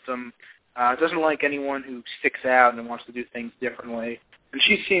boy system. Doesn't like anyone who sticks out and wants to do things differently. And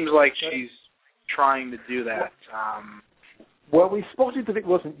she seems like she's trying to do that. Well, we spotted that it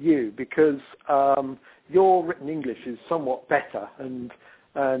wasn't you because your written English is somewhat better, and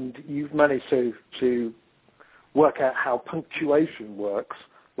you've managed to work out how punctuation works,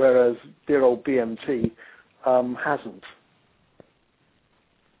 whereas dear old BMT hasn't.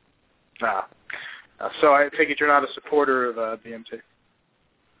 So I take it you're not a supporter of BMT?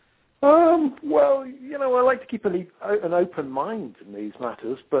 Well, I like to keep an open mind in these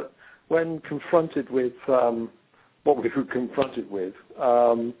matters, but when confronted with what we were confronted with,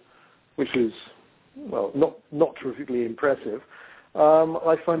 which is, well, not terrifically impressive,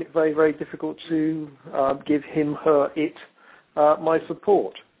 I find it very, very difficult to give him, her, it my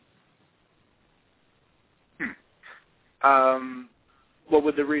support. What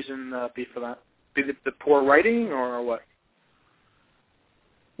would the reason be for that? Be the poor writing or what?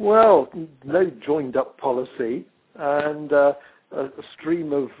 Well, no joined-up policy and a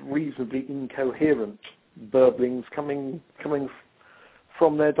stream of reasonably incoherent burblings coming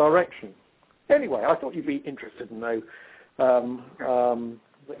from their direction. Anyway, I thought you'd be interested to know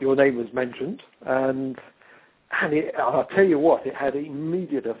that your name was mentioned, and I'll tell you what, it had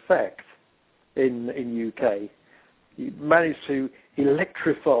immediate effect in UK. You managed to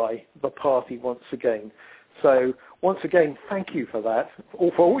electrify the party once again. So once again, thank you for that,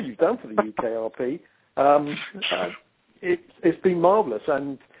 or for all you've done for the UKRP. It's been marvellous,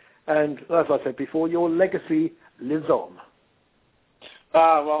 and as I said before, your legacy lives on.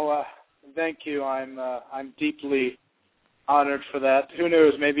 Thank you. I'm deeply honored for that. Who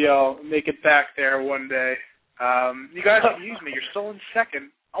knows? Maybe I'll make it back there one day. You guys can use me. You're still in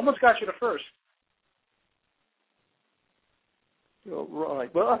second. Almost got you to first.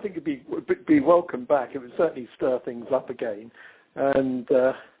 Right. Well, I think it'd be welcome back. It would certainly stir things up again, and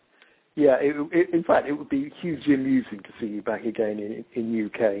in fact, it would be hugely amusing to see you back again in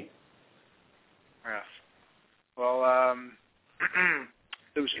UK. Yes. Well,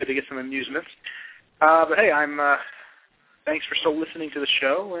 it was good to get some amusement. But hey, thanks for still listening to the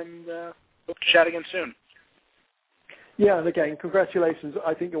show, and hope to chat again soon. Yeah, and again, congratulations.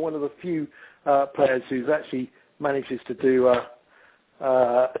 I think you're one of the few players who's actually manages to do a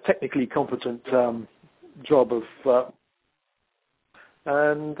technically competent job of,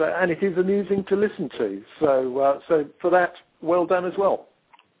 and it is amusing to listen to. So for that, well done as well.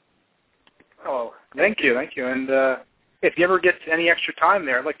 Oh, thank you. And if you ever get any extra time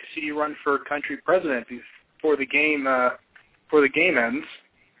there, I'd like to see you run for country president before the game ends.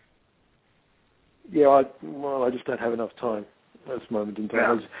 Yeah, I just don't have enough time at this moment in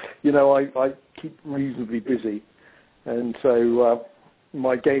time. Yeah. I keep reasonably busy, and so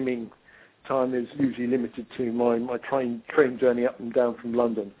my gaming time is usually limited to my train journey up and down from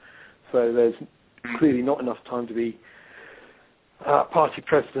London. So there's clearly not enough time to be party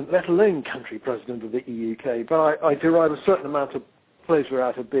president, let alone country president of the EUK. But I derive a certain amount of pleasure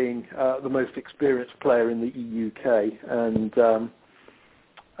out of being the most experienced player in the EUK and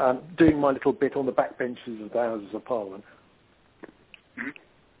doing my little bit on the backbenches of the Houses of Parliament.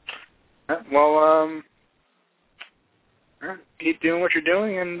 Well, keep doing what you're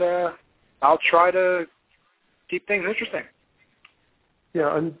doing, and I'll try to keep things interesting.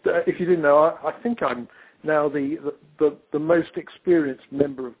 Yeah, and if you didn't know, I think I'm now the most experienced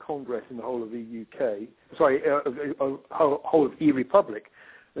member of Congress in the whole of the UK. Sorry, whole of eRepublik.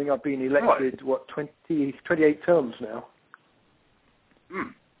 I think I've been elected, 28 terms now.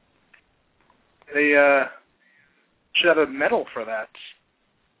 They should have a medal for that.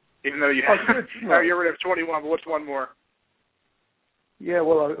 Even though you you're rid of 21, but what's one more? Yeah,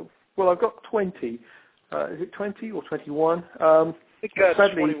 well, I've got 20. Is it 20 or 21? I think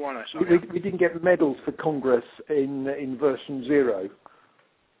sadly, 21. I saw. We didn't get medals for Congress in version 0.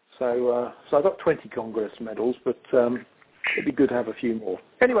 So I got 20 Congress medals, but it'd be good to have a few more.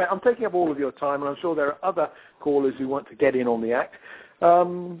 Anyway, I'm taking up all of your time, and I'm sure there are other callers who want to get in on the act.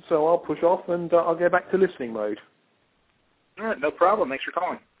 So I'll push off, and I'll go back to listening mode. All right, no problem. Thanks for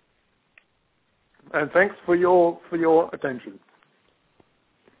calling. And thanks for your attention.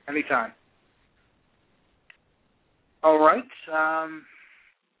 Anytime. All right.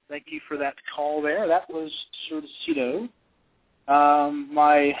 Thank you for that call there. That was Sir Cito,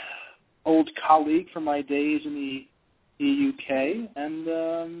 my old colleague from my days in the UK,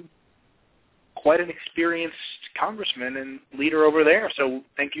 and quite an experienced congressman and leader over there. So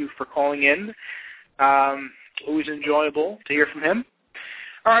thank you for calling in. Always enjoyable to hear from him.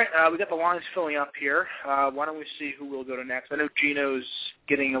 All right, we got the lines filling up here. Why don't we see who we'll go to next? I know Gino's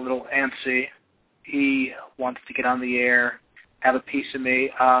getting a little antsy. He wants to get on the air, have a piece of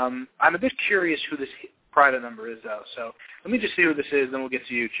me. I'm a bit curious who this private number is, though. So let me just see who this is, then we'll get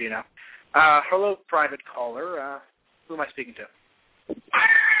to you, Gino. Hello, private caller. Who am I speaking to?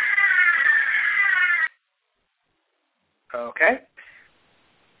 Okay.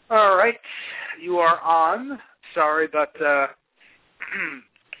 All right. You are on. Sorry, but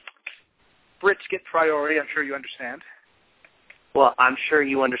Brits get priority. I'm sure you understand. Well, I'm sure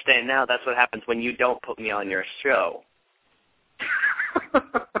you understand now. That's what happens when you don't put me on your show.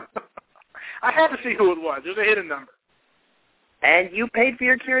 I had to see who it was. There's a hidden number. And you paid for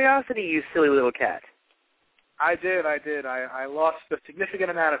your curiosity, you silly little cat. I did. I lost a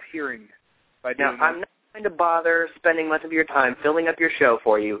significant amount of hearing by doing that. I'm not going to bother spending much of your time filling up your show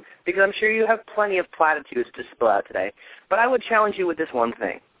for you, because I'm sure you have plenty of platitudes to spill out today. But I would challenge you with this one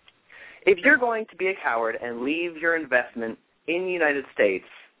thing. If you're going to be a coward and leave your investment in the United States,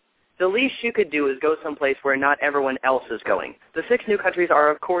 the least you could do is go someplace where not everyone else is going. The 6 new countries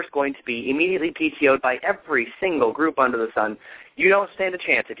are, of course, going to be immediately PTO'd by every single group under the sun. You don't stand a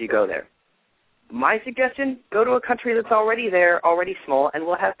chance if you go there. My suggestion, go to a country that's already there, already small, and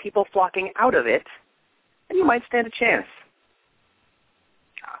will have people flocking out of it, and you might stand a chance.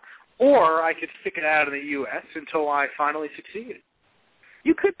 Or I could stick it out in the U.S. until I finally succeed.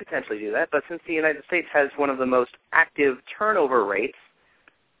 You could potentially do that, but since the United States has one of the most active turnover rates,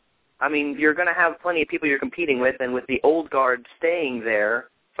 I mean, you're going to have plenty of people you're competing with, and with the old guard staying there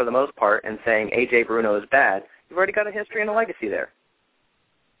for the most part and saying A.J. Bruno is bad, you've already got a history and a legacy there.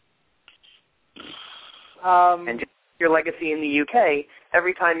 And just your legacy in the UK,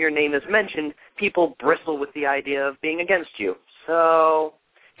 every time your name is mentioned, people bristle with the idea of being against you. So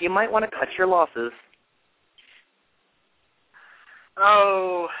you might want to cut your losses.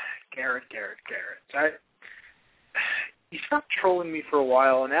 Oh, Garrett. You stopped trolling me for a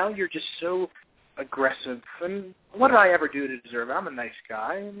while, and now you're just so aggressive. And what did I ever do to deserve it? I'm a nice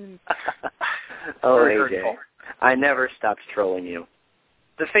guy. I mean, oh, AJ, I never stopped trolling you.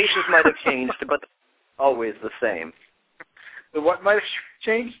 The faces might have changed, but always the same. The what might have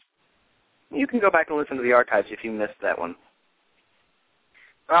changed? You can go back and listen to the archives if you missed that one.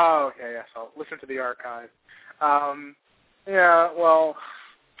 Oh, okay, yes, I'll listen to the archive. Yeah, well,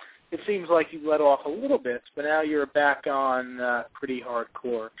 it seems like you let off a little bit, but now you're back on pretty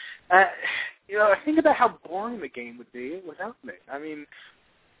hardcore. I think about how boring the game would be without me. I mean...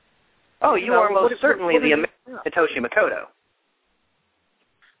 Oh, you are most certainly the American Hitoshi Makoto.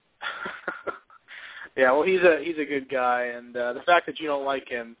 Yeah, well, he's a good guy, and the fact that you don't like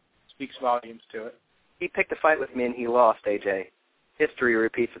him speaks volumes to it. He picked a fight with me, and he lost, AJ. History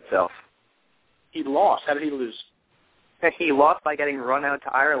repeats itself. He lost? How did he lose? He lost by getting run out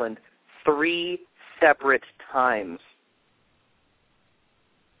to Ireland 3 separate times.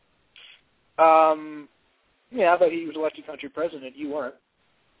 Yeah, but he was elected country president. You weren't.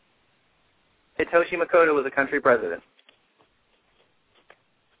 Hitoshi Makoto was a country president.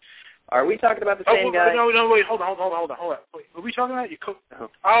 Are we talking about the same guy? No, wait, hold on. Wait, were we talking about you?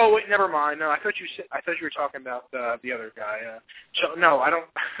 Oh, wait, never mind. No, I thought you were talking about the other guy. No, I don't.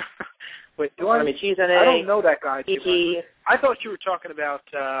 Wait, I don't know that guy. I thought you were talking about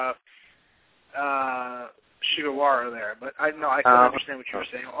Sugawara there, but I couldn't understand what you were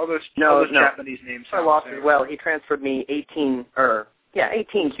saying. All those Japanese names. I lost as well. He transferred me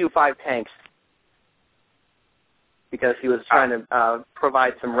 18 Q5 tanks. Because he was trying to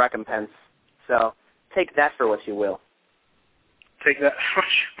provide some recompense. So take that for what you will. Take that.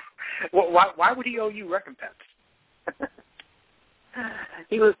 Why would he owe you recompense?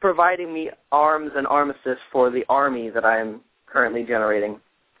 He was providing me arms and armistice for the army that I am currently generating.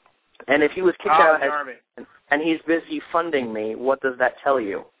 And if he was kicked out and he's busy funding me, what does that tell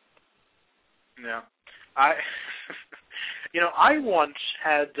you? Yeah. I once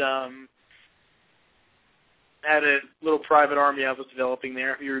had a little private army I was developing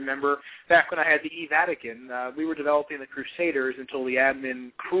there, if you remember. Back when I had the eVatican, we were developing the Crusaders until the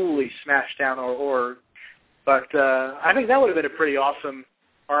admin cruelly smashed down our org. But I think that would have been a pretty awesome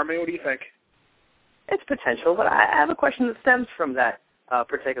army. What do you think? It's potential, but I have a question that stems from that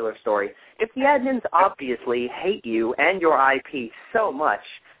particular story. If the admins obviously hate you and your IP so much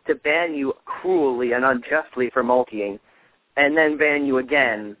to ban you cruelly and unjustly for multiing, and then ban you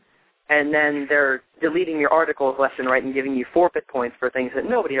again, and then they're deleting your articles left and right and giving you forfeit points for things that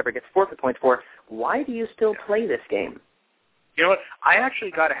nobody ever gets forfeit points for, why do you still play this game? You know what? I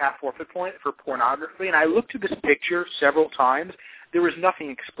actually got a half forfeit point for pornography, and I looked at this picture several times. There was nothing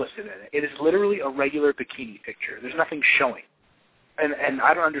explicit in it. It is literally a regular bikini picture. There's nothing showing. And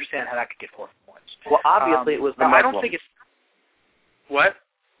I don't understand how that could get forfeit points. Well, obviously it was the Muslims. I don't think it's... What?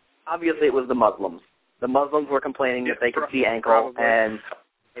 Obviously it was the Muslims. The Muslims were complaining that they could see ankle, and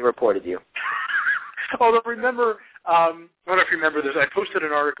they reported you. Although remember, I don't know if you remember this, I posted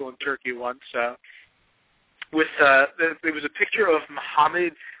an article in Turkey once with, there was a picture of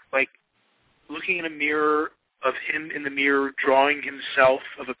Muhammad, like, looking in a mirror of him in the mirror drawing himself,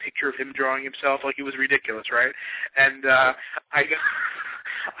 of a picture of him drawing himself, like it was ridiculous, right? And I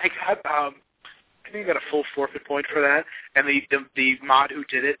think I got a full forfeit point for that, and the mod who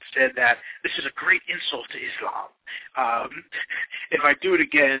did it said that this is a great insult to Islam. If I do it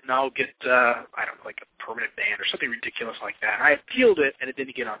again, I'll get, I don't know, like a permanent ban or something ridiculous like that. I appealed it, and it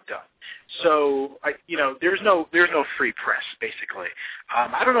didn't get undone. So, there's no free press, basically.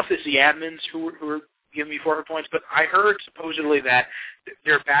 I don't know if it's the admins who are giving me forfeit points, but I heard supposedly that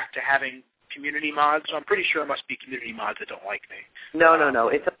they're back to having community mods, so I'm pretty sure it must be community mods that don't like me. No.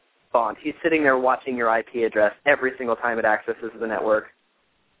 It's a Bond. He's sitting there watching your IP address every single time it accesses the network,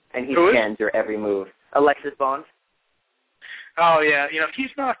 and he scans your every move. Alexis Bond? Oh, yeah.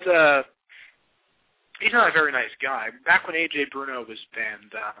 He's not a very nice guy. Back when AJ Bruno was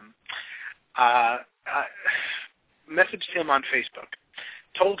banned, messaged him on Facebook,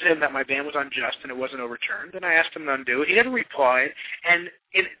 told him that my ban was unjust and it wasn't overturned, and I asked him to undo it. He never replied, and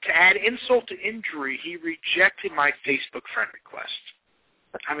to add insult to injury, he rejected my Facebook friend request.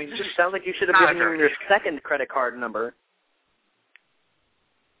 I mean, just sounds like you should have given him your second credit card number.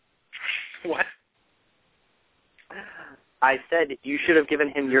 What? I said you should have given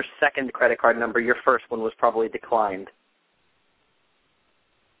him your second credit card number. Your first one was probably declined.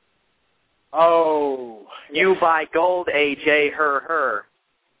 Oh. You buy gold, AJ, her.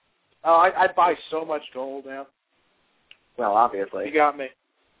 Oh, I buy so much gold now. Well, obviously. You got me.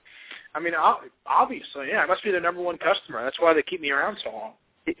 I mean, obviously, yeah. I must be their number one customer. That's why they keep me around so long.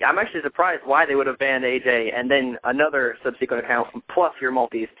 I'm actually surprised why they would have banned AJ and then another subsequent account plus your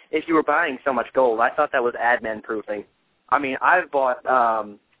multis if you were buying so much gold. I thought that was admin proofing. I mean, I've bought,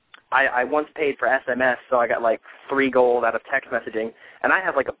 I once paid for SMS, so I got like 3 gold out of text messaging, and I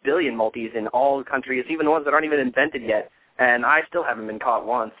have like 1 billion multis in all countries, even the ones that aren't even invented yet, and I still haven't been caught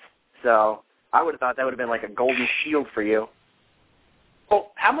once. So I would have thought that would have been like a golden shield for you.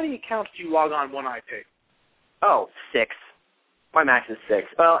 Well, how many accounts do you log on one IP? Oh, 6. My max is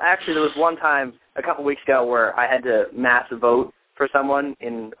 6. Well, actually, there was one time a couple weeks ago where I had to mass vote for someone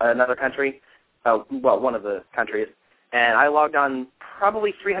in another country, one of the countries, and I logged on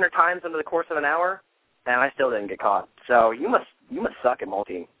probably 300 times over the course of an hour, and I still didn't get caught. So you must suck at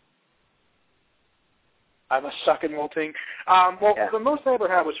multiing. I must suck at multiing. The most I ever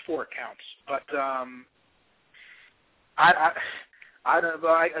had was 4 accounts, but I don't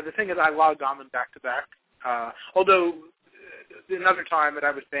know. The thing is, I logged on them back to back. Although another time that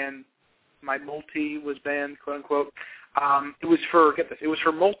I was banned, my multi was banned, quote unquote. It was for it was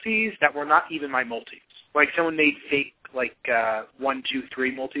for multis that were not even my multis. Like someone made fake 1, 2,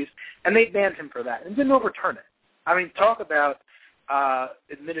 3 multis, and they banned him for that and didn't overturn it. I mean, talk about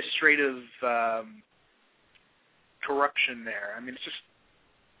administrative corruption there. I mean, it's just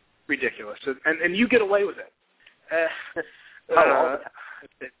ridiculous, and you get away with it. I don't know.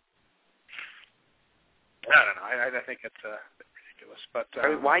 I think it's ridiculous. But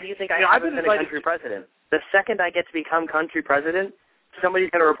why do you think I haven't been a country president? The second I get to become country president, somebody's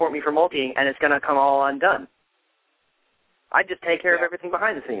going to report me for multiing, and it's going to come all undone. I just take care of everything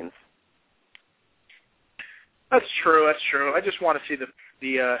behind the scenes. That's true. I just want to see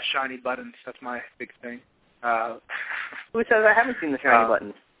the shiny buttons. That's my big thing. Who says I haven't seen the shiny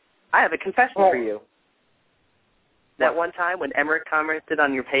buttons? I have a confession for you. That one time when Emmerich commented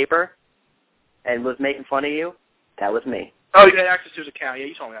on your paper and was making fun of you, that was me. Oh, you had access to his account. Yeah,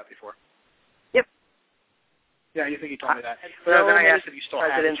 you told me that before. Yep. Yeah, you think you told me that. But then I asked if you still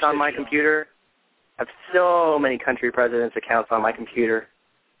had presidents on my computer. I have so many country presidents' accounts on my computer.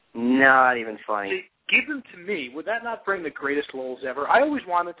 Not even funny. See, give them to me. Would that not bring the greatest lulls ever? I always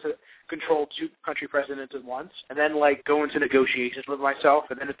wanted to control 2 country presidents at once, and then go into negotiations with myself,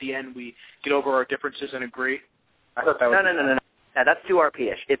 and then at the end we get over our differences and agree. I thought that was No. Yeah, that's too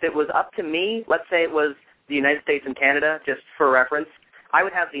RP-ish. If it was up to me, let's say it was the United States and Canada, just for reference, I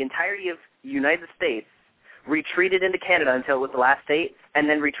would have the entirety of the United States retreated into Canada until it was the last state, and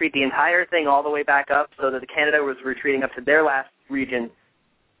then retreat the entire thing all the way back up so that the Canada was retreating up to their last region,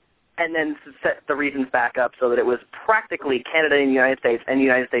 and then set the regions back up so that it was practically Canada and the United States and the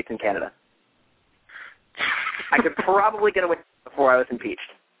United States and Canada. I could probably get away before I was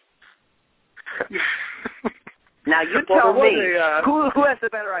impeached. Now you tell me, who has the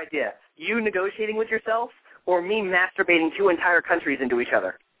better idea? You negotiating with yourself or me masturbating 2 entire countries into each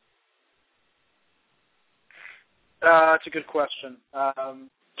other? That's a good question.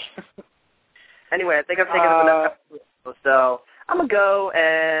 Anyway, I think I've taken up enough time, so I'm going to go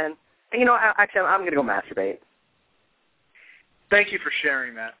and you know, actually, I'm going to go masturbate. Thank you for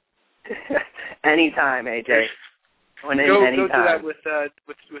sharing that. Anytime, AJ. Go do that with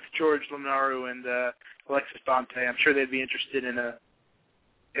George Linaru and Alexis Bonte. I'm sure they'd be interested in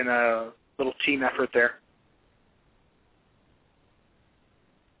a little team effort there.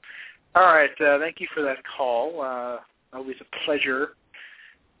 All right, thank you for that call. Always a pleasure,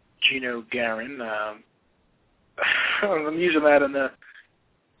 Gino Garin. I'm using that in the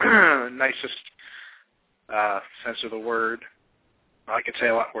nicest sense of the word. I could say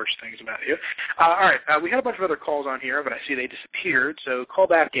a lot worse things about you. All right, we had a bunch of other calls on here, but I see they disappeared, so call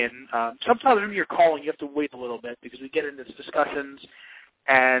back in. Sometimes when you're calling, you have to wait a little bit because we get into discussions,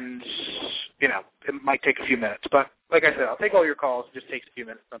 and, you know, it might take a few minutes. But like I said, I'll take all your calls. It just takes a few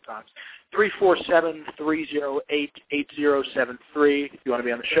minutes sometimes. 347-308-8073 if you want to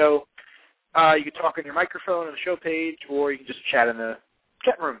be on the show. You can talk on your microphone on the show page, or you can just chat in the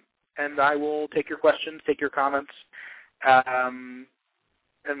chat room, and I will take your questions, take your comments, and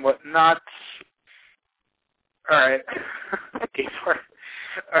whatnot. All right. Okay, sorry.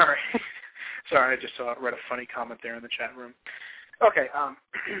 All right. Sorry, I just read a funny comment there in the chat room. Okay,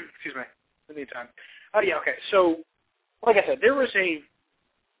 excuse me. In the meantime. Yeah, okay. So, like I said, there was a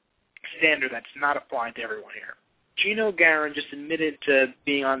standard that's not applying to everyone here. Gino Garin just admitted to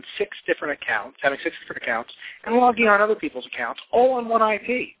being on 6 different accounts, having 6 different accounts, and logging on other people's accounts, all on one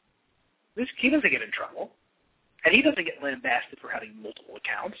IP. He doesn't get in trouble, and he doesn't get lambasted for having multiple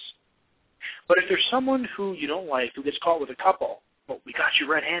accounts. But if there's someone who you don't like who gets caught with a couple, well, we got you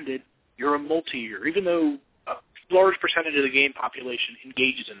red-handed, you're a multi-year, even though a large percentage of the game population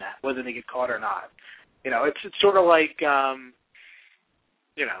engages in that, whether they get caught or not. You know, it's sort of like, go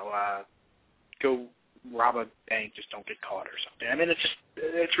rob a bank, just don't get caught or something. I mean,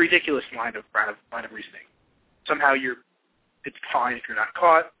 it's ridiculous line of reasoning. Somehow it's fine if you're not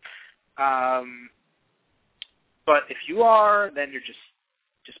caught. But if you are, then you're just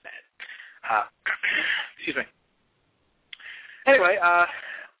bad. Excuse me. Anyway,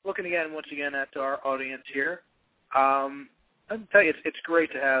 looking once again at our audience here. I'll tell you, it's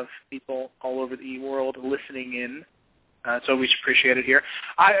great to have people all over the eWorld listening in. It's always appreciated here.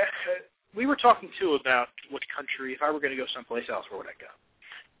 We were talking, too, about what country, if I were going to go someplace else, where would I go?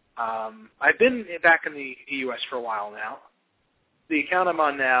 I've been back in the U.S. for a while now. The account I'm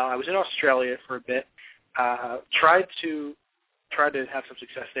on now, I was in Australia for a bit. Tried to have some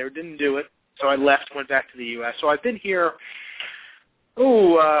success there. Didn't do it, so I left, went back to the U.S. So I've been here,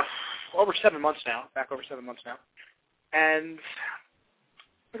 over 7 months now, back over 7 months now. And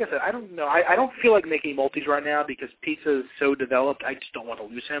like I said, I don't know. I don't feel like making multis right now because Pizza is so developed. I just don't want to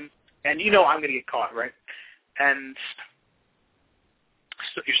lose him. And you know I'm going to get caught, right? And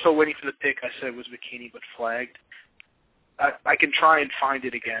so you're still waiting for the pic I said was bikini but flagged. I can try and find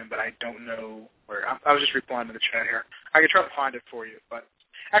it again, but I don't know where. I was just replying to the chat here. I can try to find it for you. But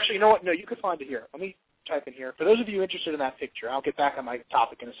actually, you know what? No, you can find it here. Let me type in here. For those of you interested in that picture, I'll get back on my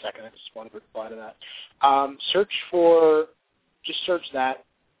topic in a second. I just wanted to reply to that. Just search that.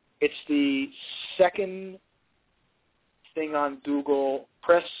 It's the second thing on Google.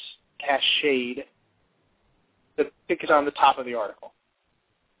 Press Cascade. The pic is on the top of the article.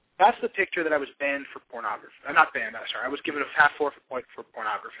 That's the picture that I was banned for pornography. Not banned, sorry. I was given a half forfeit point for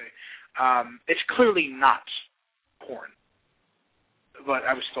pornography. It's clearly not porn, but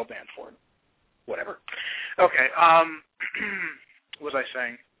I was still banned for it. Whatever. Okay. What was I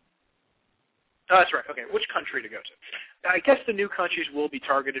saying? Oh, that's right. Okay, which country to go to? I guess the new countries will be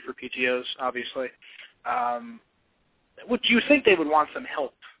targeted for PTOs, obviously. Would you think they would want some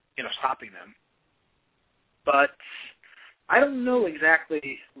help, stopping them? But I don't know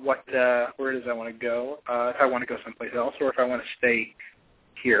exactly where it is I want to go, if I want to go someplace else or if I want to stay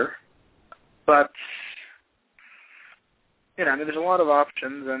here. But, there's a lot of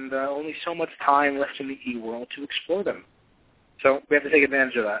options and only so much time left in the eWorld to explore them. So we have to take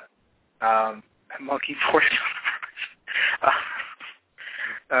advantage of that. I'm looking forward to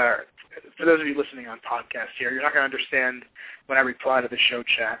it. For those of you listening on podcast here, you're not going to understand when I reply to the show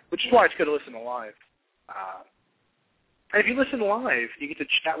chat, which is why it's good to listen to live. And if you listen live, you get to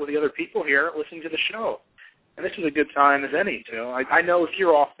chat with the other people here listening to the show. And this is a good time as any, too. I know if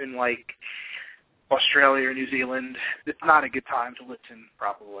you're off in, Australia or New Zealand, it's not a good time to listen,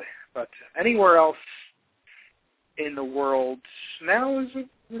 probably. But anywhere else in the world, now is a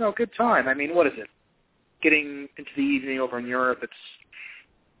good time. I mean, what is it? Getting into the evening over in Europe, it's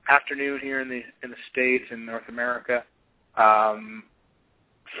afternoon here in the States, in North America.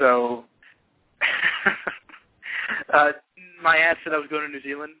 So... my ad said I was going to New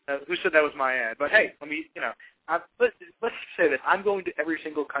Zealand. Who said that was my ad? But hey, let's say this. I'm going to every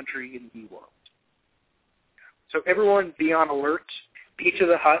single country in the world. So everyone be on alert. Pizza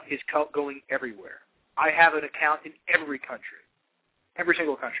the Hut is going everywhere. I have an account in every country. Every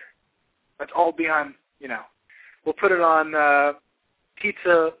single country. Let's all be on, we'll put it on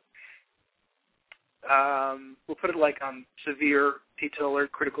pizza. We'll put it on severe pizza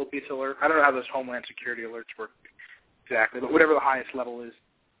alert, critical pizza alert. I don't know how those Homeland Security alerts work exactly, but whatever the highest level is.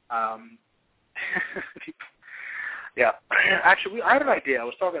 Yeah. Actually, I had an idea. I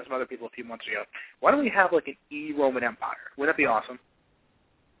was talking to some other people a few months ago. Why don't we have an e-Roman Empire? Wouldn't that be awesome?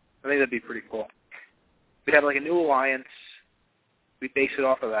 I think that'd be pretty cool. We'd have a new alliance. We'd base it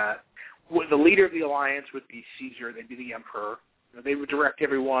off of that. The leader of the alliance would be Caesar. They'd be the emperor. They would direct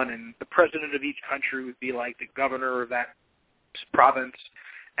everyone, and the president of each country would be the governor of that province,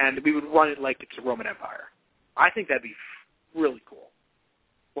 and we would run it like it's a Roman Empire. I think that'd be really cool.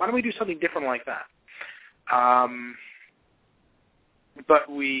 Why don't we do something different like that? But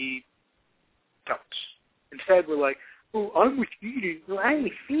we don't. Instead, we're like, oh, I'm with you. I'm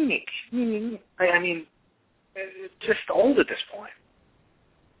with Phoenix. I mean, it's just old at this point.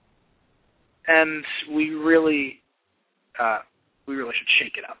 And we really should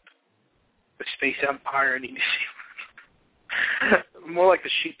shake it up. The Space Empire in New Zealand. More like the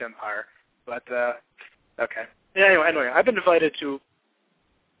Sheep Empire. But, okay. Anyway, I've been invited to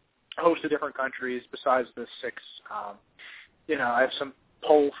a host of different countries besides the 6. I have some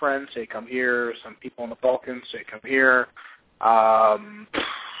Pole friends say come here. Some people in the Balkans say come here.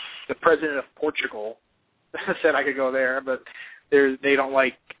 The president of Portugal said I could go there, but they don't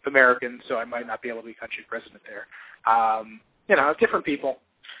like Americans, so I might not be able to be country president there. Different people,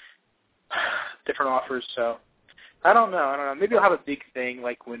 different offers. So I don't know. Maybe I'll have a big thing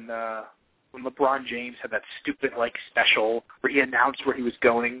like when LeBron James had that stupid special where he announced where he was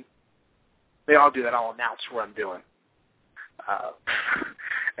going. They all do that. I'll announce what I'm doing.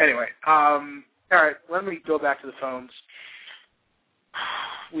 Anyway, all right. Let me go back to the phones.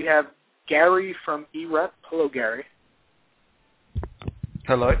 We have Gary from eRep. Hello, Gary.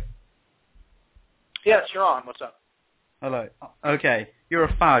 Hello. Yes, you're on. What's up? Hello. Okay, you're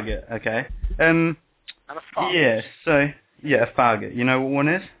a faggot. Okay. I'm a faggot. Yeah. So a faggot. You know what one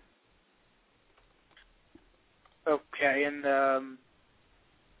is? Okay, and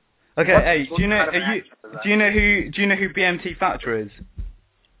okay. Hey, do you know who BMT Thatcher is?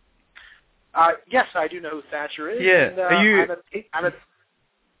 Yes, I do know who Thatcher is. Yeah. And, are you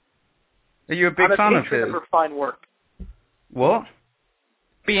a big fan of his? I'm a patron of her fine work. What?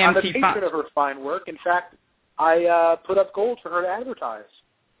 BMT I'm a patron of her fine work. In fact, I put up gold for her to advertise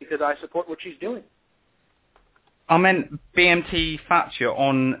because I support what she's doing. I meant BMT Thatcher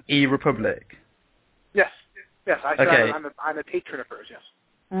on eRepublik. Yes. I said okay. I'm a patron of hers. Yes.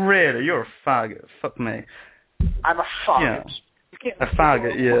 Really, you're a faggot. Fuck me. I'm a faggot. Yeah. You can't, a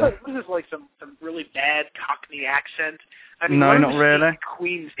faggot. Yeah. What is this some really bad Cockney accent? I mean, no, not really.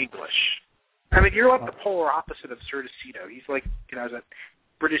 Queen's English. I mean, you're like the polar opposite of Sir DeCito. He's like, has that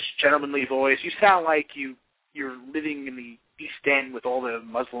British gentlemanly voice. You sound like you're living in the East End with all the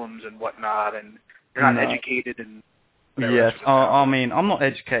Muslims and whatnot, and you're not educated and. Yes, I mean, I'm not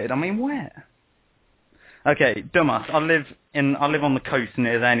educated. I mean, where? Okay, dumbass. I live on the coast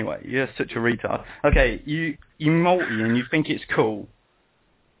near there anyway. You're such a retard. Okay, you molt and you think it's cool.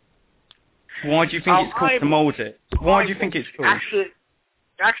 Why do you think it's cool to mold it? Why do you think it's cool?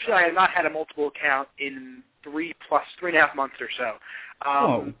 Actually, I have not had a multiple account in 3.5 months or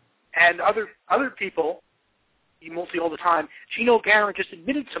so. And other people, you multi all the time. Gino Guerin just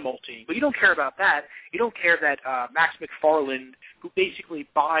admitted to multi, but you don't care about that. You don't care that Max McFarland, who basically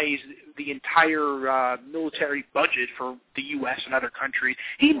buys the entire military budget for the U.S. and other countries,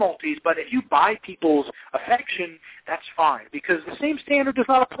 he multis, but if you buy people's affection, that's fine, because the same standard does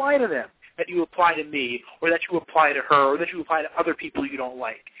not apply to them that you apply to me, or that you apply to her, or that you apply to other people you don't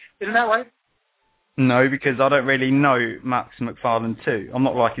like. Isn't that right? No, because I don't really know Max McFarland too. I'm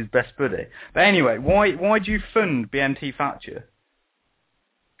not like his best buddy. But anyway, why do you fund BMT Thatcher?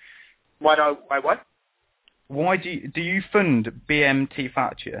 Why what? Why do you fund BMT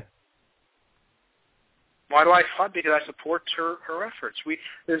Thatcher? Why do I fund? Because I support her efforts.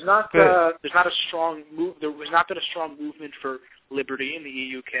 There's not a strong move. There was not been a strong movement for liberty in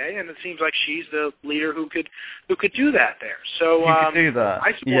the UK, and it seems like she's the leader who could do that there. So could do that.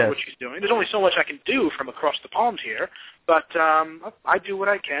 I support what she's doing. There's only so much I can do from across the palms here, but I do what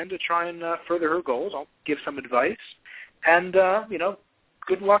I can to try and further her goals. I'll give some advice, and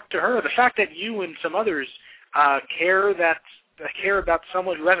good luck to her. The fact that you and some others care about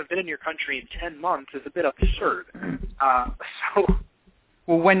someone who hasn't been in your country in 10 months is a bit absurd.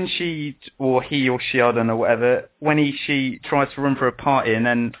 Well, when she, or he or she, I don't know, whatever, when she tries to run for a party and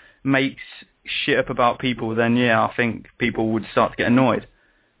then makes shit up about people, then yeah, I think people would start to get annoyed.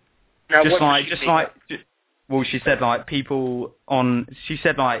 Now, She said like people she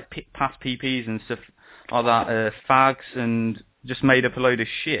said like past PPs and stuff like that, fags, and just made up a load of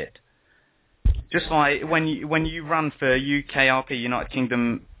shit. Just like when you ran for UKRP, United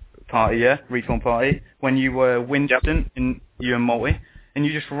Kingdom Party, yeah, Reform Party, when you were Winston and you and Multi, and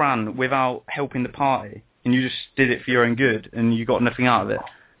you just ran without helping the party, and you just did it for your own good, and you got nothing out of it,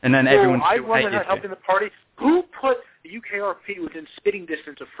 and then everyone still hated you. I ran without helping the party. Who put the UKRP within spitting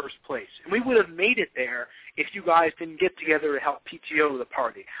distance of first place? And we would have made it there if you guys didn't get together to help PTO the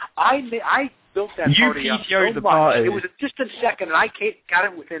party. I built that party up so much. Party. It was a distant second, and I got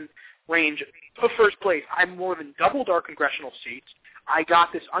it within range of first place. I more than doubled our congressional seats. I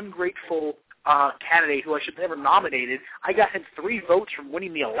got this ungrateful candidate who I should have never nominated. I got him 3 votes from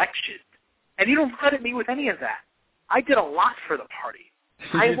winning the election. And you don't credit me with any of that. I did a lot for the party.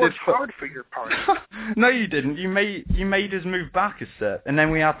 I worked hard for your party. No, you didn't. You made us move back a step, and then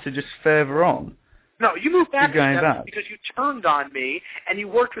we had to just further on. No, you moved back a step because you turned on me, and you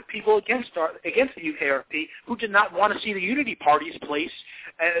worked with people against the UKRP who did not want to see the Unity Party's place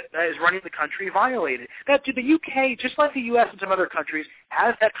as running the country violated. The UK, just like the US and some other countries,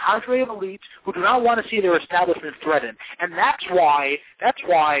 has that cadre of elites who do not want to see their establishment threatened, and that's why that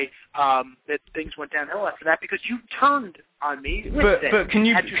things went downhill after that, because you turned on me. But can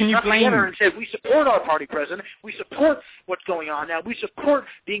you blame? And said, we support our party president. We support what's going on now. We support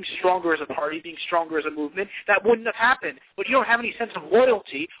being stronger as a party, being stronger as a movement. That wouldn't have happened. But you don't have any sense of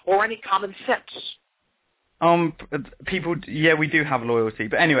loyalty or any common sense. People, yeah, we do have loyalty.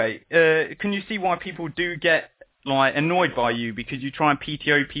 But anyway, can you see why people do get like annoyed by you because you try and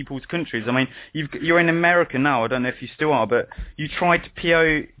PTO people's countries? I mean, you're in America now. I don't know if you still are, but you tried to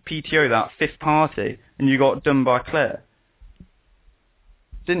PTO that fifth party and you got done by Claire,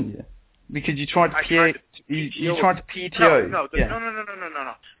 didn't you? Because you tried to PTO. No.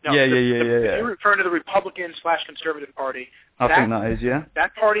 Yeah. You're referring to the Republican/Conservative Party. I think that is, yeah.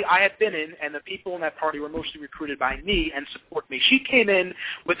 That party I had been in, and the people in that party were mostly recruited by me and support me. She came in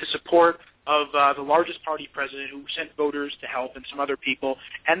with the support of the largest party president who sent voters to help, and some other people,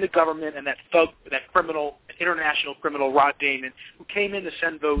 and the government, and that criminal, international criminal, Rod Damon, who came in to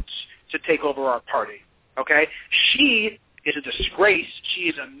send votes to take over our party. Okay? She is a disgrace. She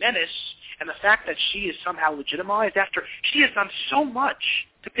is a menace. And the fact that she is somehow legitimized after she has done so much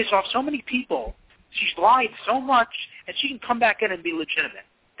to piss off so many people, she's lied so much, and she can come back in and be legitimate.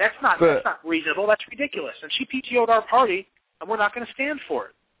 That's not reasonable. That's ridiculous. And she PTO'd our party, and we're not going to stand for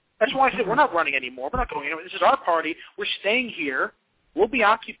it. That's why I said we're not running anymore. We're not going anywhere. This is our party. We're staying here. We'll be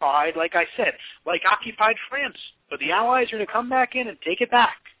occupied, like I said, like occupied France. But the Allies are going to come back in and take it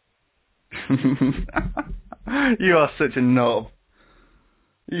back. You are such a knob.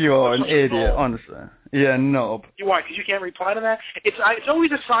 You are an idiot, honestly. Yeah, knob. Why? Because you can't reply to that? It's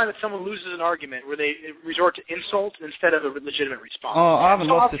always a sign that someone loses an argument where they resort to insult instead of a legitimate response. Oh, I haven't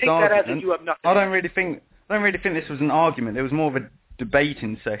lost this argument. That as if you have nothing. I don't really think this was an argument. It was more of a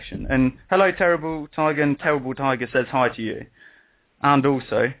debating session. And hello, Terrible Tiger, and Terrible Tiger says hi to you. And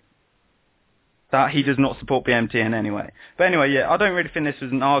also, that he does not support BMT in any way. But anyway, yeah, I don't really think this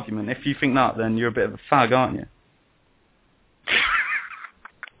was an argument. If you think that, then you're a bit of a fag, aren't you?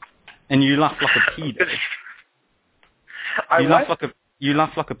 And you laugh like a pedo. You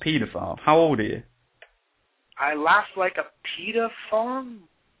laugh like a paedophile. How old are you? I laugh like a pedophile?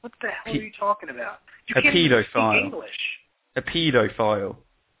 What the hell are you talking about? You a can't even speak pedophile. English. A pedophile.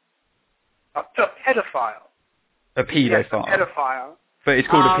 A pedophile. A pedophile. Yes, a pedophile. But it's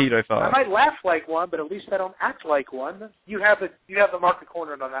called a pedophile. I might laugh like one, but at least I don't act like one. You have the market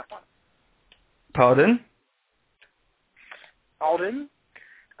cornered on that one. Pardon? Alden?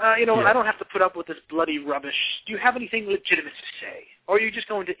 You know what? I don't have to put up with this bloody rubbish. Do you have anything legitimate to say? Or are you just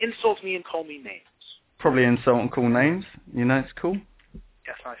going to insult me and call me names? Probably insult and call names. You know, it's cool.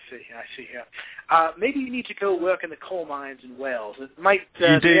 Yes, I see, yeah. Maybe you need to go work in the coal mines in Wales. It might,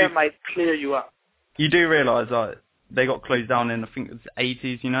 the might clear you up. You do realise that they got closed down in, I think, the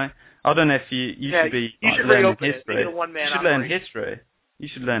 80s, you know? I don't know if you should be you should learning reopen history. It. You should learn history. You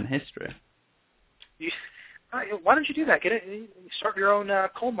should learn history. Why don't you do that? Start your own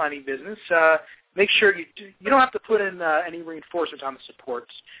coal mining business. Make sure you don't have to put in any reinforcements on the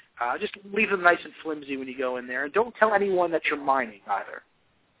supports. Just leave them nice and flimsy when you go in there. And don't tell anyone that you're mining either.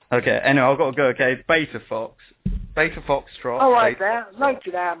 Okay, anyway, I've got to go, okay? Beta Fox. Beta Fox drop. All right, like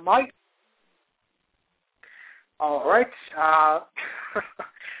that, Mike. All right.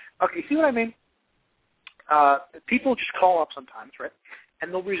 Okay, see what I mean? People just call up sometimes, right?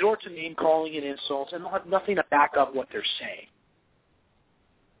 And they'll resort to name-calling and insults, and they'll have nothing to back up what they're saying.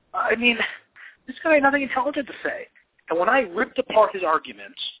 I mean, this guy had nothing intelligent to say. And when I ripped apart his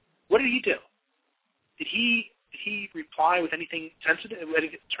arguments, what did he do? Did he reply with anything sensitive, with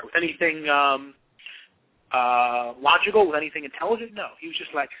anything logical, with anything intelligent? No. He was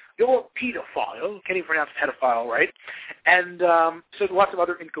just like, you're a pedophile. Can't even pronounce pedophile right. And so lots of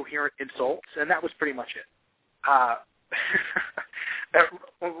other incoherent insults, and that was pretty much it. That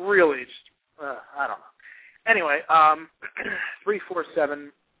really, just, I don't know. Anyway,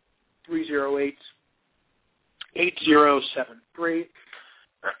 347-308-8073,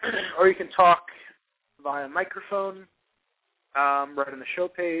 or you can talk via microphone right on the show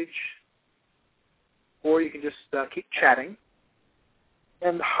page, or you can just keep chatting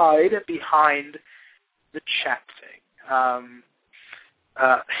and hide behind the chat thing.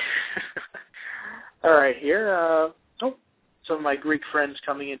 All right, here. Some of my Greek friends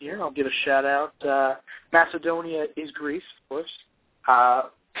coming in here. I'll give a shout out. Macedonia is Greece, of course.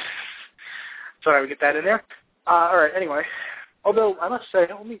 Sorry, I would get that in there. All right, anyway. Although, I must say,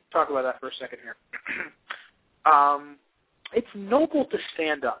 let me talk about that for a second here. It's noble to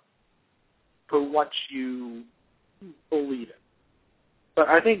stand up for what you believe in. But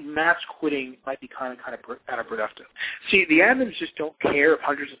I think mass quitting might be kind of counterproductive. See, the admins just don't care if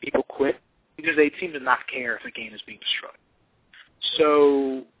hundreds of people quit because they seem to not care if the game is being destroyed.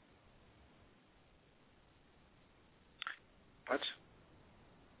 So, what?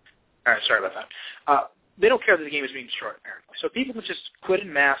 All right, sorry about that. They don't care that the game is being destroyed, apparently. So people can just quit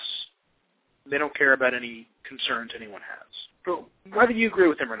en masse. They don't care about any concerns anyone has, whether you agree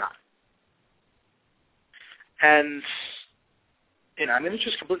with them or not. And, you know, I mean, it's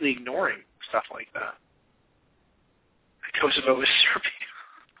just completely ignoring stuff like that. Kosovo is Serbia.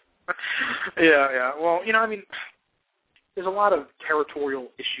 Yeah. Well, you know, I mean, there's a lot of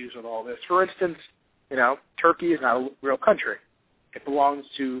territorial issues with all this. For instance, you know, Turkey is not a real country. It belongs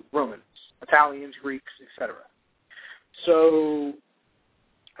to Romans, Italians, Greeks, etc. So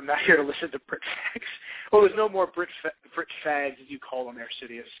I'm not here to listen to Brit fags. Well, there's no more Brit fags, as you call them,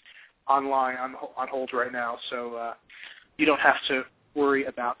 Arsidious, online on hold right now, so you don't have to worry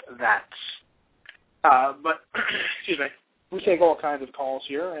about that. But, excuse me, we take all kinds of calls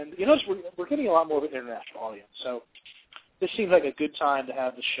here, and you notice we're getting a lot more of an international audience, so this seems like a good time to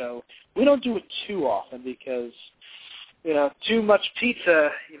have the show. We don't do it too often because, you know, too much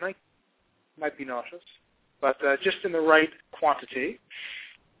pizza, you might be nauseous, but just in the right quantity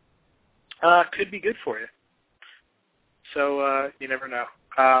could be good for you. So you never know.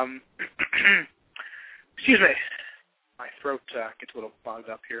 Excuse me. My throat gets a little bogged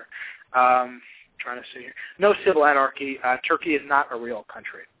up here. Trying to see here. No civil anarchy. Turkey is not a real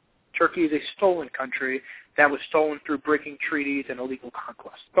country. Turkey is a stolen country that was stolen through breaking treaties and illegal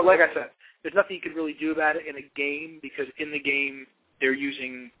conquest. But like I said, there's nothing you can really do about it in a game because in the game they're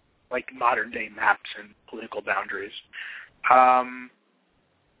using like modern-day maps and political boundaries.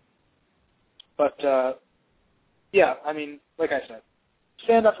 Yeah, I mean, like I said,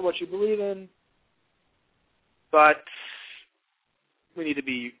 stand up for what you believe in, but we need to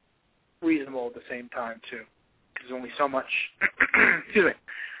be reasonable at the same time, too, because there's only so much, excuse me,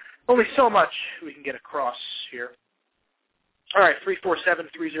 only so much we can get across here. All right,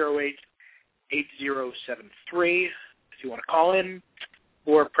 347-308-8073 if you want to call in,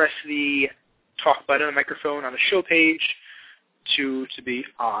 or press the talk button on the microphone on the show page to be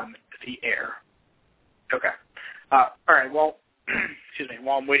on the air. Okay. All right, well, excuse me,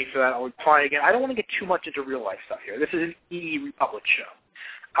 while I'm waiting for that, I'll reply again. I don't want to get too much into real-life stuff here. This is an eRepublik show.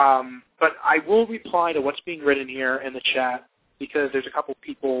 But I will reply to what's being written here in the chat because there's a couple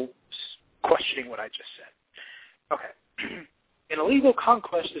people questioning what I just said. Okay. An illegal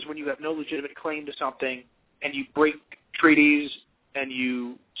conquest is when you have no legitimate claim to something and you break treaties and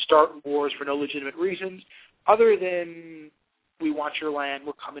you start wars for no legitimate reasons other than we want your land,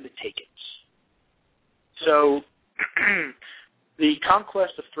 we're coming to take it. So the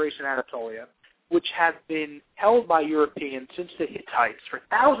conquest of Thrace and Anatolia, which had been held by Europeans since the Hittites for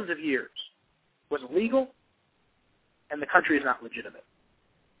thousands of years, was illegal, and the country is not legitimate.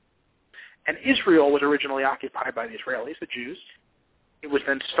 And Israel was originally occupied by the Israelis, the Jews. It was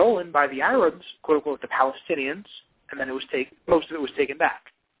then stolen by the Arabs, quote-unquote, the Palestinians, and then most of it was taken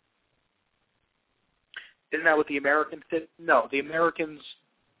back. Isn't that what the Americans did? No, the Americans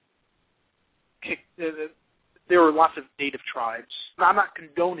there were lots of native tribes. Now, I'm not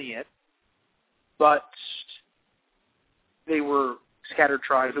condoning it, but they were scattered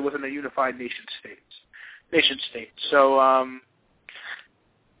tribes. It wasn't a unified nation state. So,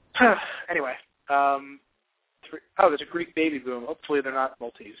 anyway, there's a Greek baby boom. Hopefully they're not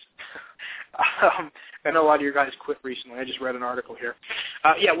Maltese. I know a lot of your guys quit recently. I just read an article here.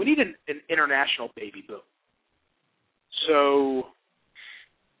 Yeah, we need an international baby boom. So,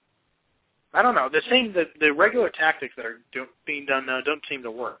 I don't know. The regular tactics that are being done now don't seem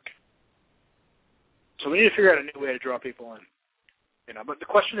to work. So we need to figure out a new way to draw people in. But the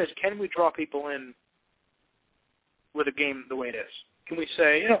question is, can we draw people in with a game the way it is? Can we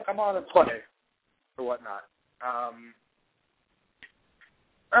say, come on and play or whatnot? I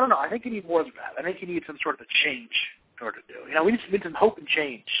don't know. I think you need more than that. I think you need some sort of a change in order to do. We need some hope and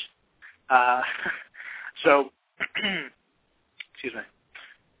change. So, excuse me.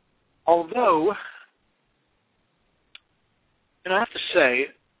 Although, I have to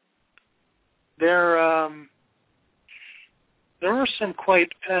say, there are some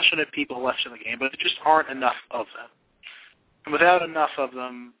quite passionate people left in the game, but there just aren't enough of them. And without enough of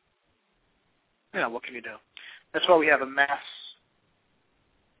them, what can you do? That's why we have a mass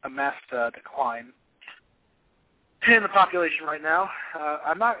decline in the population right now.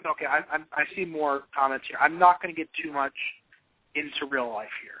 I see more comments here. I'm not going to get too much into real life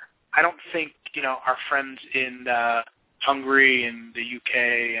here. I don't think, our friends in Hungary and the UK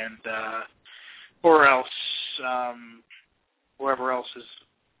and wherever else is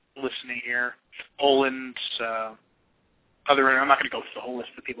listening here, Poland, I'm not going to go through the whole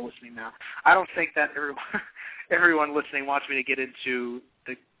list of people listening now. I don't think that everyone listening wants me to get into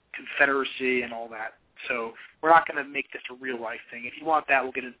the Confederacy and all that. So we're not going to make this a real life thing. If you want that,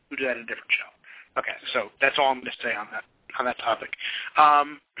 we'll do that in a different show. Okay, so that's all I'm going to say on that topic.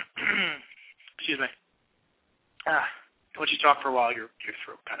 Excuse me. Once you talk for a while, your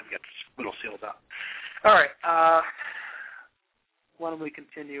throat kind of gets a little sealed up. All right. Why don't we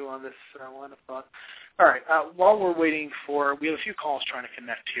continue on this line of thought? All right. While we're waiting we have a few calls trying to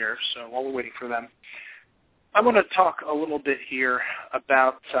connect here, so while we're waiting for them, I want to talk a little bit here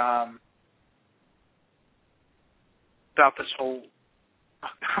about this whole...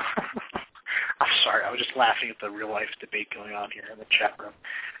 I'm sorry, I was just laughing at the real-life debate going on here in the chat room.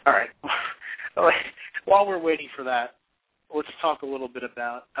 All right. While we're waiting for that, let's talk a little bit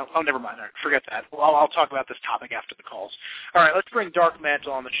about... Oh, never mind. All right, forget that. Well, I'll talk about this topic after the calls. All right, let's bring Dark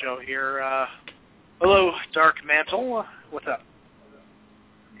Mantle on the show here. Hello, Dark Mantle. What's up?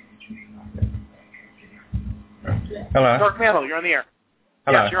 Hello. Dark Mantle, you're on the air.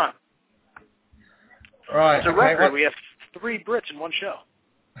 Hello. Yes, you're on. Right. It's a record. We have 3 Brits in one show.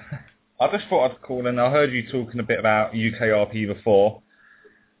 I just thought I'd call in. I heard you talking a bit about UKRP before.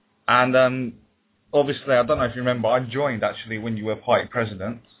 And obviously, I don't know if you remember, I joined actually when you were party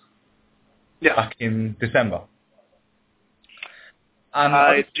president. Yeah. Back in December. And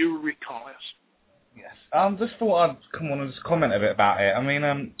I do recall, yes. Yes. Just thought I'd come on and just comment a bit about it. I mean,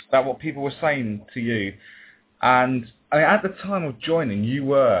 about what people were saying to you. And at the time of joining, you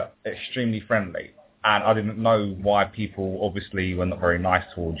were extremely friendly. And I didn't know why people obviously were not very nice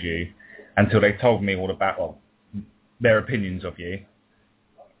towards you until they told me all about their opinions of you.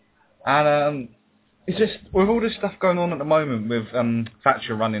 And it's just, with all this stuff going on at the moment with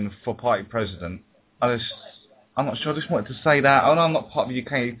Thatcher running for party president, I'm not sure, I just wanted to say that, I'm not part of the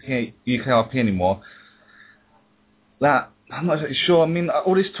UKRP anymore, that I'm not exactly sure. I mean,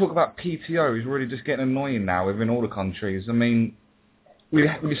 all this talk about PTO is really just getting annoying now within all the countries. I mean, we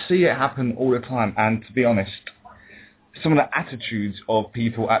see it happen all the time, and to be honest, some of the attitudes of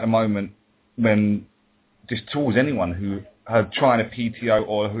people at the moment, when just towards anyone who are trying a PTO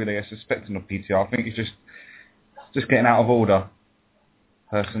or who they are suspecting of PTO, I think it's just getting out of order,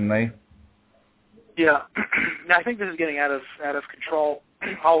 personally. Yeah, I think this is getting out of control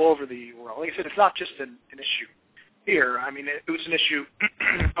all over the world. Like I said, it's not just an issue here. I mean, it was an issue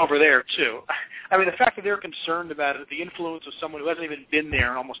over there, too. I mean, the fact that they're concerned about it, the influence of someone who hasn't even been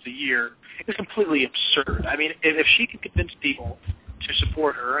there in almost a year, is completely absurd. I mean, if she can convince people to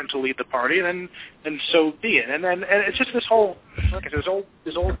support her and to lead the party, then so be it. And it's just this whole, like I said,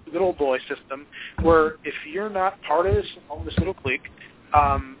 this old good old boy system where if you're not part of this little clique,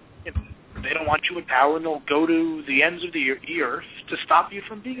 they don't want you in power, and they'll go to the ends of the earth to stop you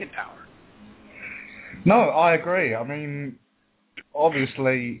from being in power. No, I agree. I mean,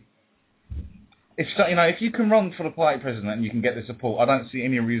 obviously, if you can run for the party president and you can get the support, I don't see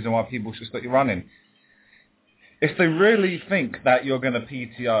any reason why people should stop you running. If they really think that you're going to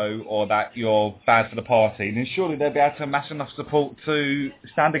PTO or that you're bad for the party, then surely they'll be able to amass enough support to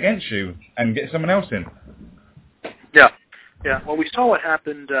stand against you and get someone else in. Yeah. Well, we saw what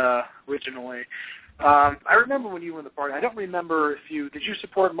happened originally. I remember when you were in the party. I don't remember did you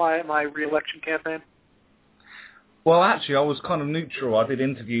support my re-election campaign? Well, actually, I was kind of neutral. I did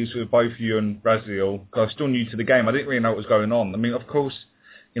interviews with both you and Raziel, because I was still new to the game. I didn't really know what was going on. I mean, of course,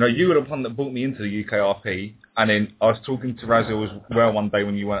 you were the one that brought me into the UKRP, and then I was talking to Raziel as well one day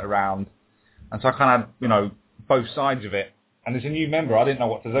when you weren't around, and so I kind of had, both sides of it. And as a new member, I didn't know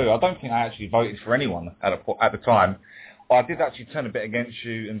what to do. I don't think I actually voted for anyone at the time. I did actually turn a bit against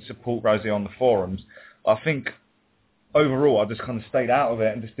you and support Rosie on the forums. I think overall I just kind of stayed out of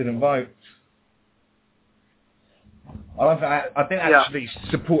it and just didn't vote. I didn't actually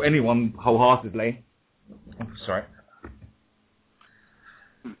support anyone wholeheartedly. Oh, sorry.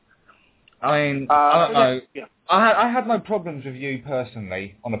 I mean, I don't know. Yeah. I had no problems with you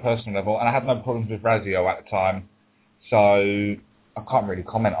personally, on a personal level, and I had no problems with Raziel at the time. So I can't really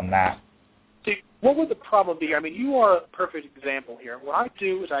comment on that. See, what would the problem be? I mean, you are a perfect example here. What I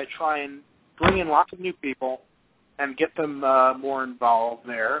do is I try and bring in lots of new people and get them more involved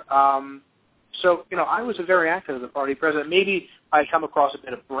there. So, I was very active as a party president. Maybe I come across a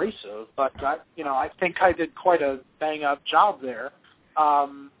bit abrasive, but, I think I did quite a bang-up job there.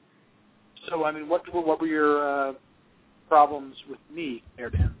 So, I mean, what were your problems with me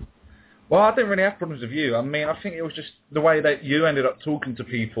compared to him? Well, I didn't really have problems with you. I mean, I think it was just the way that you ended up talking to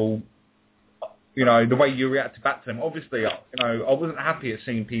people, the way you reacted back to them. Obviously, I wasn't happy at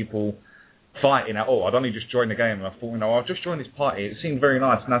seeing people fighting at all. I'd only just joined the game, and I thought, I'll just join this party. It seemed very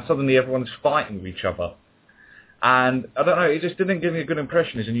nice. Now suddenly everyone's fighting with each other. And, I don't know, it just didn't give me a good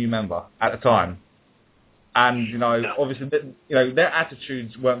impression as a new member at the time. And, obviously, their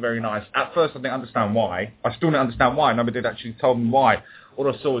attitudes weren't very nice. At first, I didn't understand why. I still didn't understand why. Nobody did actually tell me why.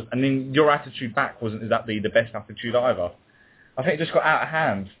 All I saw was, and then your attitude back wasn't exactly the best attitude either. I think it just got out of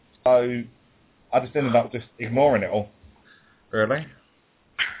hand. So, I just ended up just ignoring it all. Really?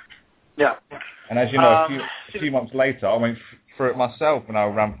 Yeah. And as you know, a few months later, I went through it myself when I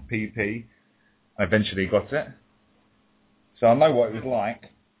ran for PP. I eventually got it. So I know what it was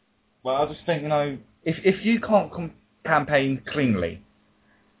like. Well, I just think, if you can't campaign cleanly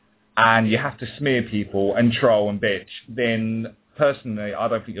and you have to smear people and troll and bitch, then personally, I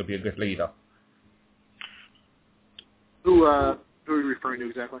don't think you'll be a good leader. Who are you referring to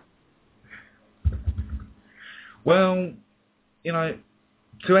exactly? Well,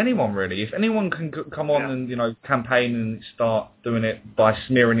 to anyone really. If anyone can come on and, campaign and start doing it by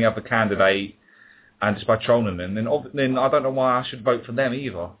smearing the other candidate and just by trolling them, then I don't know why I should vote for them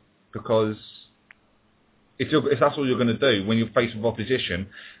either. Because if that's all you're going to do when you're faced with opposition,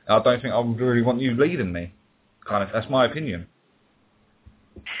 I don't think I would really want you leading me. That's my opinion.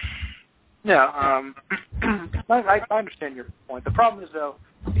 Yeah, I understand your point. The problem is, though,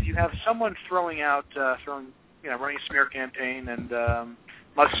 if you have someone running a smear campaign and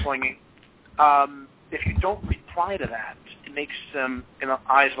mudslinging, if you don't reply to that, it makes them, in the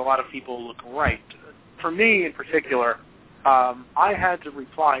eyes of a lot of people, look right. For me, in particular, I had to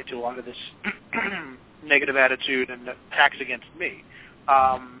reply to a lot of this negative attitude and attacks against me.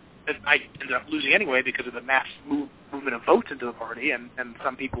 I ended up losing anyway because of the mass movement of votes into the party, and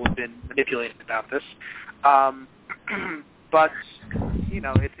some people have been manipulated about this. But,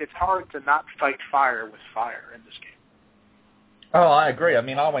 it's hard to not fight fire with fire in this game. Oh, I agree. I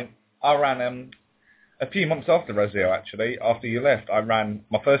mean, I ran a few months after Raziel, actually, after you left. I ran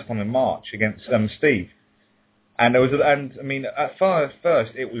my first time in March against Steve. And I mean, at first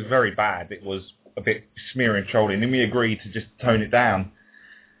it was very bad. It was a bit smearing, trolling. Then we agreed to just tone it down.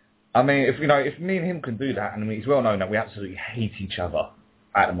 I mean, if me and him can do that, and I mean, it's well known that we absolutely hate each other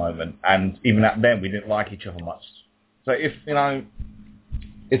at the moment, and even at then we didn't like each other much. So if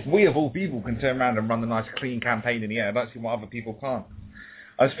we of all people can turn around and run a nice clean campaign in the air, I don't see why other people can't.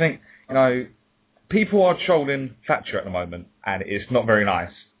 I just think, people are trolling Thatcher at the moment, and it's not very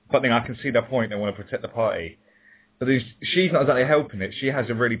nice. But then I can see their point. They want to protect the party. But she's not exactly helping it. She has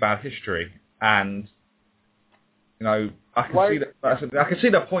a really bad history, and I can see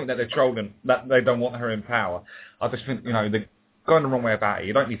the point that they're trolling, that they don't want her in power. I just think they're going the wrong way about it.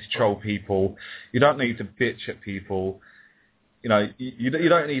 You don't need to troll people. You don't need to bitch at people. You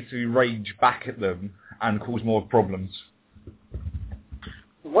don't need to rage back at them and cause more problems.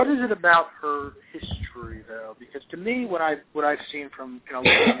 What is it about her history, though? Because to me, what I've seen from looking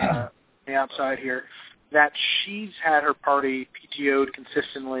on the outside here, that she's had her party PTO'd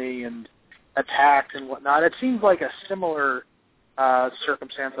consistently and attacked and whatnot. It seems like a similar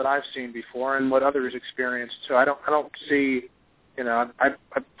circumstance that I've seen before and what others experienced. So I don't see,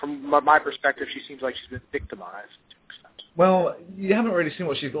 from my perspective, she seems like she's been victimized to an extent. Well, you haven't really seen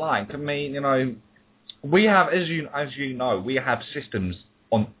what she's like. I mean, we have, as you know, we have systems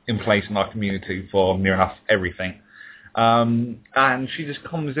in place in our community for near enough everything. And she just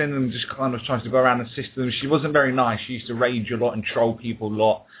comes in and just kind of tries to go around the system. She wasn't very nice. She used to rage a lot and troll people a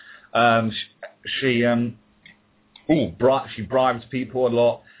lot. She bribes people a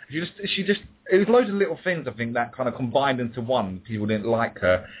lot. She just it was loads of little things, I think, that kind of combined into one. People didn't like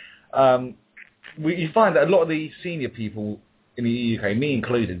her. You find that a lot of the senior people in the UK, me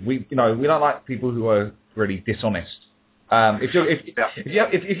included, we don't like people who are really dishonest. If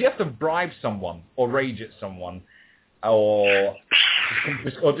you have to bribe someone or rage at someone or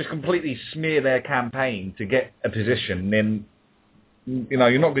just completely smear their campaign to get a position, then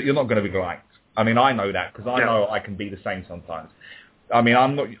you're not going to be liked. I mean, I know that because I know I can be the same sometimes. I mean,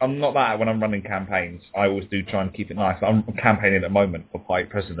 I'm not that when I'm running campaigns. I always do try and keep it nice. I'm campaigning at the moment for Vice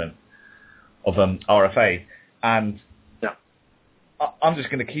President of RFA, and I'm just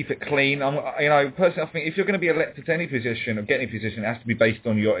going to keep it clean. Personally, I think if you're going to be elected to any position or get any position, it has to be based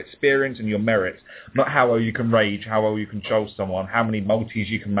on your experience and your merits, not how well you can rage, how well you can troll someone, how many multis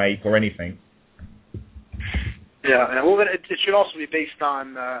you can make, or anything. Yeah, and it should also be based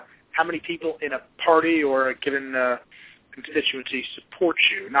on how many people in a party or a given constituency support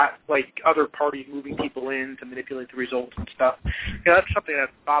you, not like other parties moving people in to manipulate the results and stuff. That's something that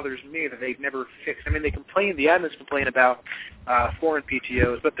bothers me that they've never fixed. I mean, the admins complain about foreign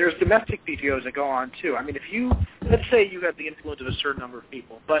PTOs, but there's domestic PTOs that go on too. I mean, let's say you have the influence of a certain number of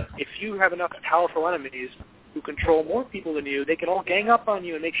people, but if you have enough powerful enemies who control more people than you, they can all gang up on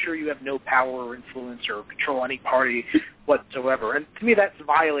you and make sure you have no power or influence or control any party whatsoever. And to me, that's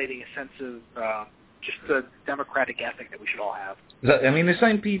violating a sense of just the democratic ethic that we should all have. I mean, the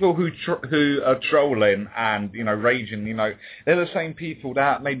same people who are trolling and raging, they're the same people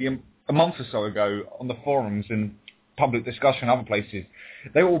that maybe a month or so ago on the forums and public discussion, other places,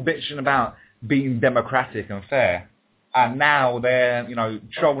 they were all bitching about being democratic and fair, and now they're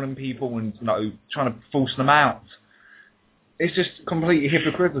trolling people and trying to force them out. It's just completely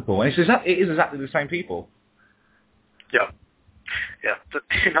hypocritical, and it is exactly the same people. Yeah. Yeah, but,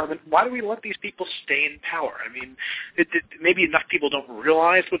 then why do we let these people stay in power? I mean, maybe enough people don't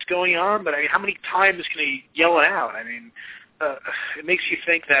realize what's going on, but I mean, how many times can they yell it out? I mean, it makes you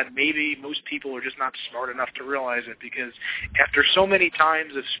think that maybe most people are just not smart enough to realize it, because after so many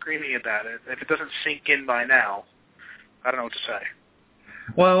times of screaming about it, if it doesn't sink in by now, I don't know what to say.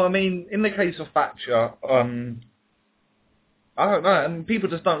 Well, I mean, in the case of Thatcher, I don't know, and people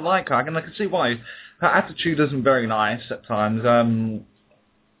just don't like her, and I can see why. Her attitude isn't very nice at times.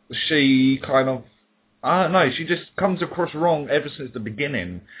 She kind of, I don't know, she just comes across wrong ever since the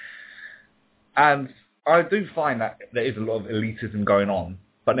beginning. And I do find that there is a lot of elitism going on,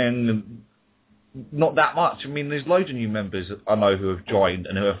 but then not that much. I mean, there's loads of new members I know who have joined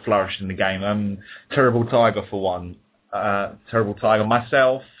and who have flourished in the game. Terrible Tiger, for one. Terrible Tiger.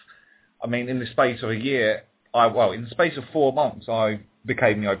 Myself, I mean, in the space of a year, in the space of 4 months, I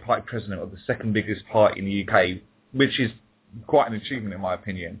became party president of the second biggest party in the UK, which is quite an achievement in my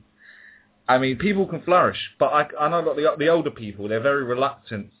opinion. I mean, people can flourish, but I know that the older people, they're very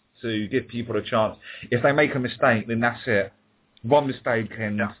reluctant to give people a chance. If they make a mistake, then that's it. One mistake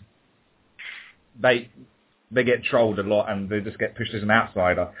and they get trolled a lot and they just get pushed as an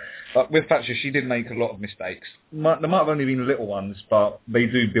outsider. But with Thatcher, she did make a lot of mistakes. There might have only been little ones, but they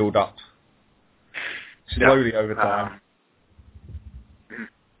do build up slowly over time.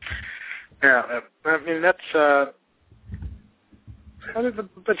 Yeah, I mean that's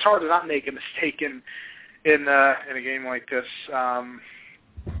it's hard to not make a mistake in a game like this.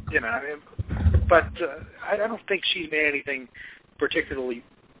 You know, I mean, but I don't think she's made anything particularly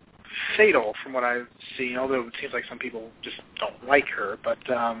fatal from what I've seen. Although it seems like some people just don't like her. But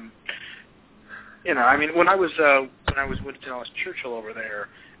you know, I mean, when I was Winston Ellis Churchill over there,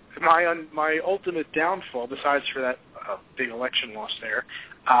 my ultimate downfall, besides for that big election loss there,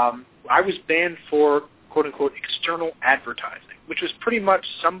 I was banned for quote unquote external advertising, which was pretty much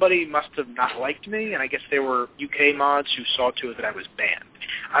somebody must have not liked me, and I guess there were UK mods who saw to it that I was banned.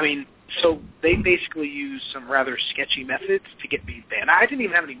 I mean, so they basically used some rather sketchy methods to get me banned. I didn't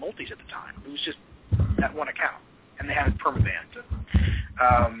even have any multis at the time. It was just that one account, and they had it permabanned.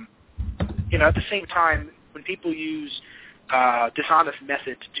 You know, at the same time, when people use dishonest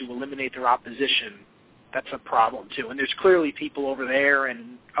methods to eliminate their opposition, that's a problem too. And there's clearly people over there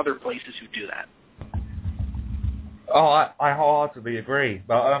and other places who do that. Oh, I wholeheartedly agree.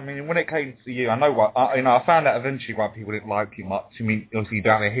 But I mean, when it came to you, I know what I found out eventually why people didn't like you much. I mean, obviously you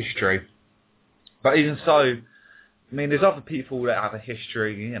don't have a history, but even so, I mean, there's other people that have a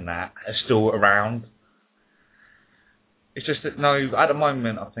history and that are still around. It's just that at the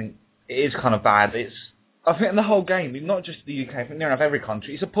moment, I think it is kind of bad. I think in the whole game, not just the UK, I think near enough every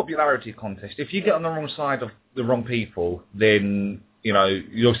country, it's a popularity contest. If you get on the wrong side of the wrong people, then you're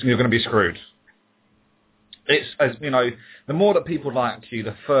going to be screwed. It's, as you know, the more that people like you,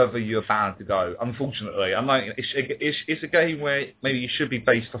 the further you're bound to go. Unfortunately, I know it's a game where maybe you should be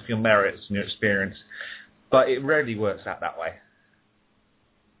based off your merits and your experience, but it rarely works out that way.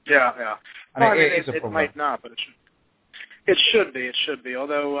 Yeah. And well, it is a problem. It might not, but it should be. It should be.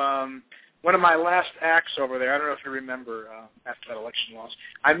 Although one of my last acts over there, I don't know if you remember, after that election loss,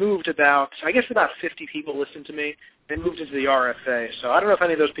 I moved about 50 people listened to me. They moved into the RFA, so I don't know if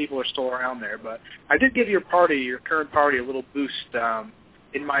any of those people are still around there, but I did give your current party, a little boost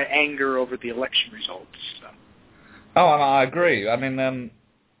in my anger over the election results. So. Oh, and I agree. I mean,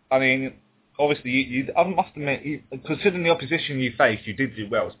 obviously, I must admit, considering the opposition you faced, you did do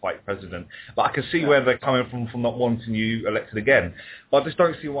well as vice president. But I can see where they're coming from not wanting you elected again. But I just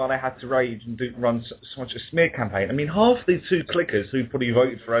don't see why they had to rage and run so much a smear campaign. I mean, half the two clickers who probably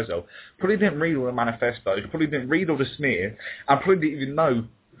voted for Ezel probably didn't read all the manifestos, probably didn't read all the smear, and probably didn't even know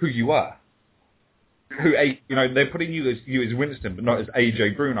who you were. They're putting you as Winston, but not as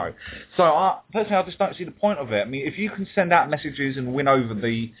AJ Bruno. So personally, I just don't see the point of it. I mean, if you can send out messages and win over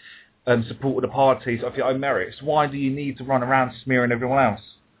the support of the parties of your own merits, why do you need to run around smearing everyone else?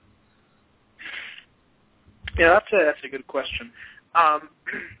 Yeah, that's a good question.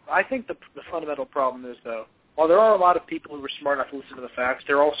 I think the fundamental problem is, though, while there are a lot of people who are smart enough to listen to the facts,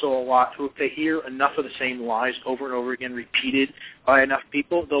 there are also a lot who, if they hear enough of the same lies over and over again repeated by enough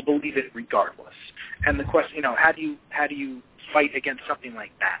people, they'll believe it regardless. And the question, how do you fight against something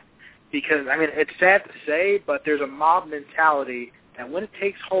like that? Because, I mean, it's sad to say, but there's a mob mentality, and when it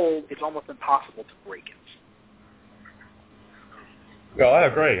takes hold, it's almost impossible to break it. Yeah, I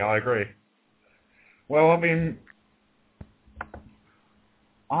agree. Well, I mean,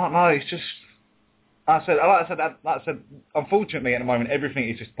 I don't know, it's just, like I said, unfortunately at the moment, everything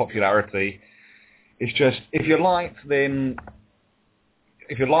is just popularity. It's just, if you're liked and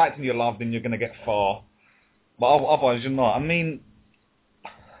you're loved, then you're going to get far. But otherwise, you're not. I mean,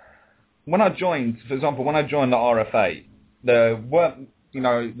 when I joined the RFA,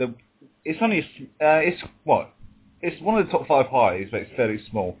 it's one of the top 5 parties, but it's fairly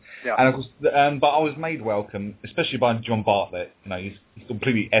small. Yeah. And of course, but I was made welcome, especially by John Bartlett. He's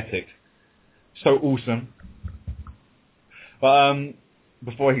completely epic, so awesome. But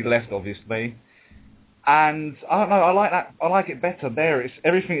before he left, obviously, and I don't know, I like that. I like it better there.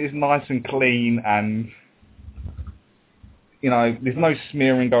 Everything is nice and clean, and there's no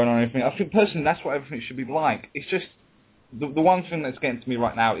smearing going on or anything. I think personally that's what everything should be like. It's just the one thing that's getting to me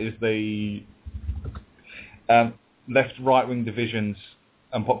right now is the left-right-wing divisions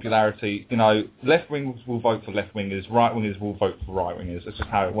and popularity. Left-wingers will vote for left-wingers, right-wingers will vote for right-wingers. That's just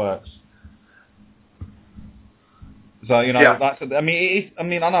how it works. So, I know I've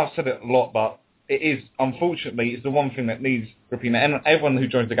said it a lot, but it is, unfortunately, it's the one thing that needs repeating. And everyone who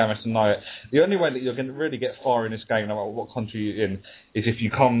joins the game has to know it. The only way that you're going to really get far in this game, no matter what country you're in, is if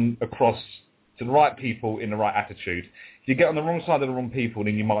you come across to the right people in the right attitude. If you get on the wrong side of the wrong people,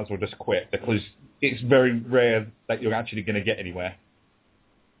 then you might as well just quit, because it's very rare that you're actually going to get anywhere.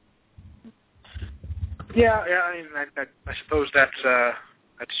 Yeah. I mean, I suppose that's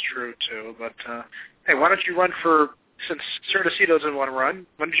true too. But hey, why don't you run for? Since Cernacito doesn't want to run,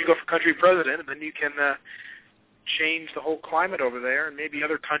 why don't you go for country president, and then you can change the whole climate over there, and maybe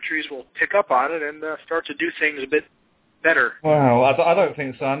other countries will pick up on it and start to do things a bit better. Well, I don't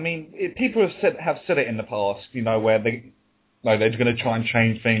think so. I mean, people have said it in the past, where they're going to try and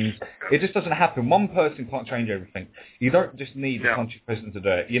change things. It just doesn't happen. One person can't change everything. You don't just need the country president to do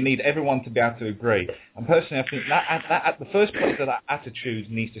it. You need everyone to be able to agree. And personally, I think that at the first place that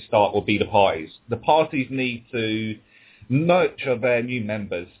attitude needs to start will be the parties. The parties need to nurture their new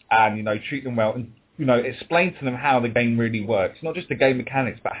members and, treat them well and, explain to them how the game really works. Not just the game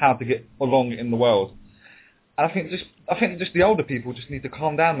mechanics, but how to get along in the world. And I think just the older people just need to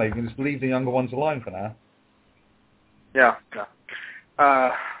calm down, maybe, and just leave the younger ones alone for now. Yeah.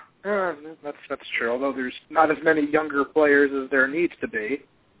 That's true. Although there's not as many younger players as there needs to be,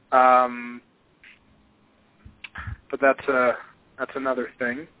 but that's another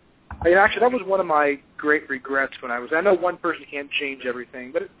thing. I mean, actually, that was one of my great regrets when I know one person can't change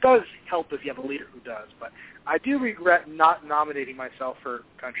everything, but it does help if you have a leader who does. But I do regret not nominating myself for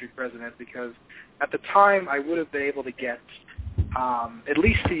country president because at the time I would have been able to get at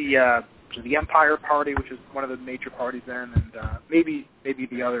least the Empire Party, which is one of the major parties then, and maybe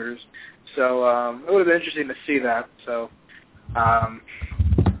the others. So it would have been interesting to see that. So I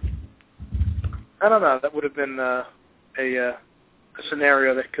don't know. That would have been a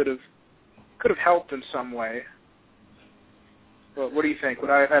scenario that could have helped in some way. But what do you think?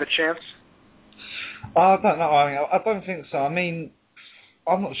 Would I have had a chance? I don't know. I don't think so. I mean,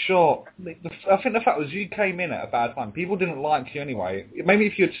 I'm not sure. I think the fact was you came in at a bad time. People didn't like you anyway. Maybe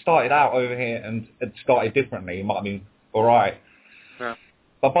if you had started out over here and had started differently, it might have been all right. Yeah.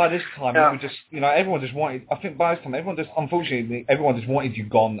 But by this time, it was just, everyone just wanted. I think by this time, unfortunately, everyone just wanted you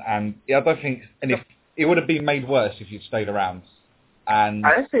gone. And I don't think, and if it would have been made worse if you'd stayed around. And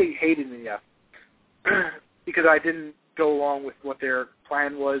I didn't say he hated me, because I didn't go along with what their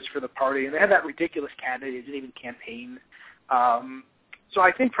plan was for the party, and they had that ridiculous candidate who didn't even campaign. So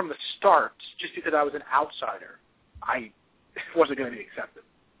I think from the start, just because I was an outsider, I wasn't going to be accepted.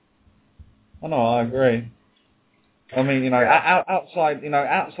 Oh, no, I agree. I mean,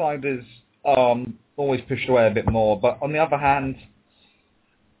 outsiders always pushed away a bit more, but on the other hand,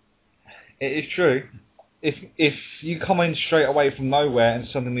 it is true. If you come in straight away from nowhere and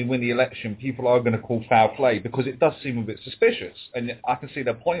suddenly win the election, people are going to call foul play because it does seem a bit suspicious, and I can see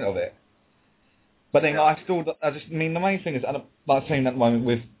the point of it. But then the main thing is, I'm saying at the moment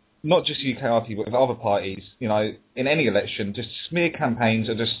with not just UKRP, but with other parties, in any election, just smear campaigns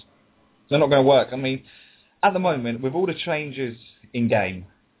they're not going to work. I mean, at the moment, with all the changes in game,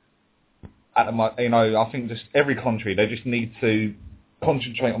 I think just every country, they just need to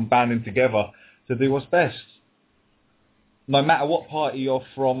concentrate on banding together to do what's best. No matter what party you're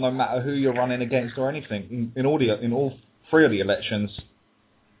from, no matter who you're running against or anything, in all three of the elections,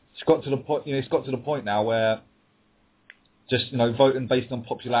 it's got to the point. It's got to the point now where just voting based on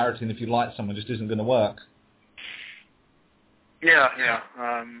popularity and if you like someone just isn't going to work. Yeah.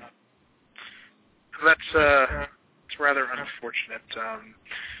 That's rather unfortunate.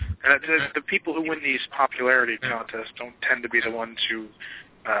 And the people who win these popularity contests don't tend to be the ones who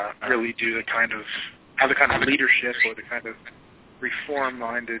really do have the kind of leadership or the kind of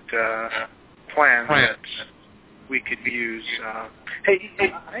reform-minded plan that we could use. Hey,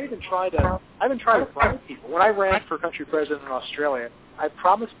 I even tried to bribe people. When I ran for country president in Australia, I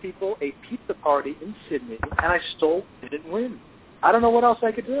promised people a pizza party in Sydney, and I didn't win. I don't know what else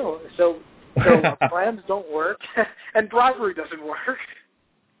I could do. So plans don't work, and bribery doesn't work.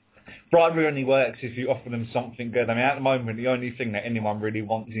 Bribery only works if you offer them something good. I mean, at the moment, the only thing that anyone really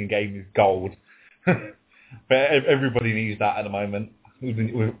wants in game is gold. But everybody needs that at the moment,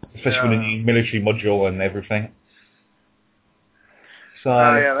 especially with the new military module and everything. So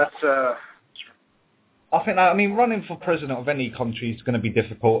that's. I think. Running for president of any country is going to be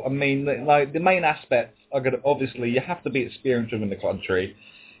difficult. I mean, the main aspects are going to, obviously you have to be experienced within the country.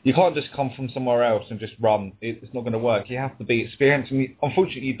 You can't just come from somewhere else and just run. It's not going to work. You have to be experienced, and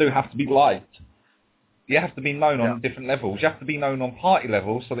unfortunately, you do have to be liked. You have to be known on different levels. You have to be known on party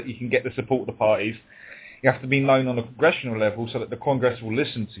level so that you can get the support of the parties. You have to be known on a congressional level so that the Congress will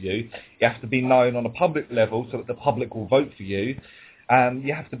listen to you. You have to be known on a public level so that the public will vote for you. And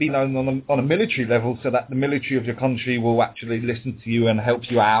you have to be known on a military level so that the military of your country will actually listen to you and help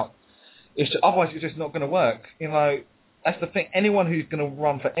you out. Otherwise, it's just not going to work. That's the thing. Anyone who's going to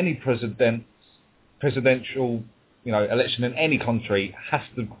run for any presidential, election in any country has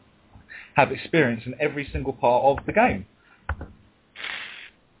to have experience in every single part of the game.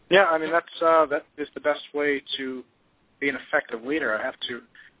 Yeah, I mean that is the best way to be an effective leader. I have to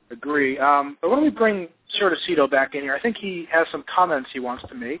agree. But why don't we bring Sir DeCito back in here? I think he has some comments he wants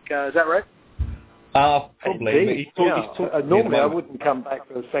to make. Is that right? Probably. But normally I wouldn't come back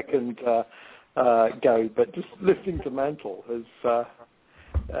for a second go, but just listening to Mantle has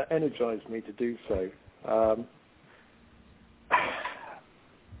energized me to do so.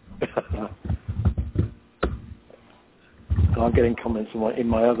 I'm getting comments in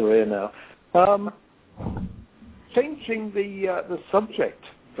my other ear now. Changing the subject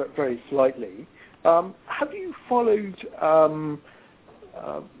very slightly, have you followed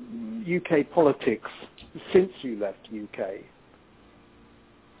UK politics since you left UK?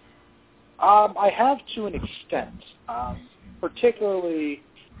 I have to an extent. Particularly,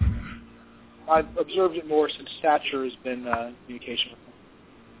 I've observed it more since Thatcher has been in communication with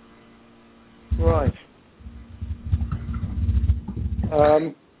me. Right.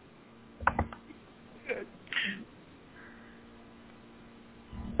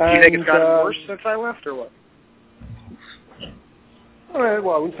 Do you think it's gotten worse since I left, or what?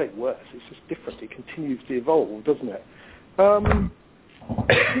 Well, I wouldn't say worse. It's just different. It continues to evolve, doesn't it?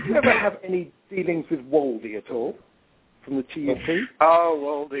 Did you ever have any dealings with Woldy at all from the TUP?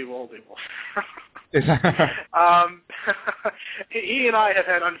 Oh, Woldy. He and I have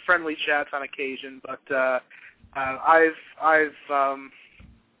had unfriendly chats on occasion, but I've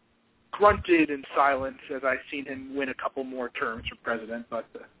grunted in silence as I've seen him win a couple more terms for president, but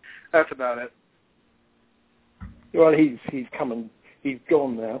that's about it. Well, he's come and he's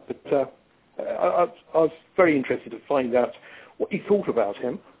gone now, but I was very interested to find out what you thought about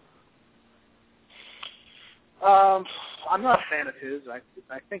him. I'm not a fan of his.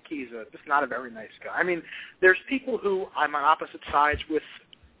 I think he's just not a very nice guy. I mean, there's people who I'm on opposite sides with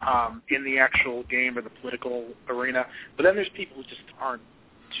in the actual game or the political arena, but then there's people who just aren't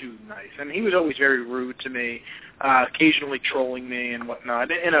too nice. And he was always very rude to me, occasionally trolling me and whatnot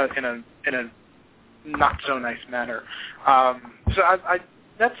in a not so nice manner. So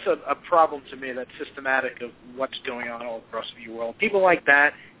that's a problem to me. That's systematic of what's going on all across the world. People like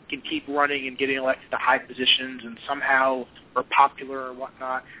that can keep running and getting elected to high positions and somehow are popular or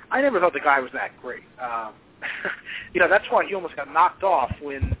whatnot. I never thought the guy was that great. That's why he almost got knocked off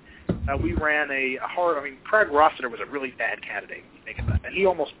when we ran a hard. I mean, Craig Rossiter was a really bad candidate, if you think about it, and he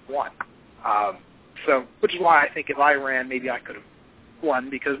almost won. Which is why I think if I ran, maybe I could have won,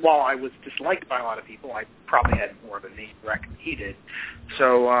 because while I was disliked by a lot of people, I probably had more of a name record than he did.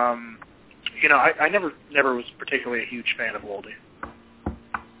 So, I never was particularly a huge fan of Woldy.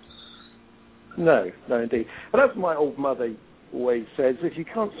 No, indeed. And as my old mother always says, if you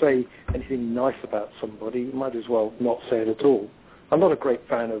can't say anything nice about somebody, you might as well not say it at all. I'm not a great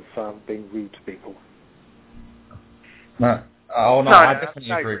fan of being rude to people. No, I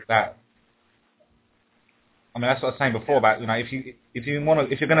definitely agree with that. I mean, that's what I was saying before about, if you're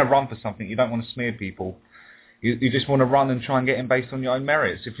going to run for something, you don't want to smear people. You just want to run and try and get in based on your own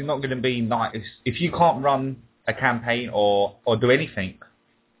merits. If you're not going to be nice, if you can't run a campaign or do anything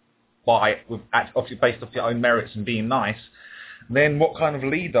based off your own merits and being nice, then what kind of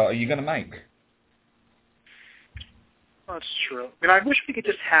leader are you going to make? That's true. I mean, I wish we could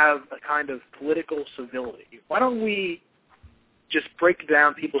just have a kind of political civility. Why don't we just break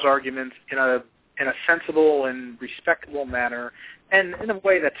down people's arguments in a sensible and respectable manner, and in a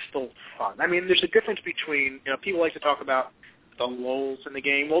way that's still fun? I mean, there's a difference between, people like to talk about the lulls in the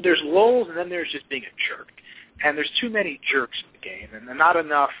game. Well, there's lulls, and then there's just being a jerk. And there's too many jerks in the game, and not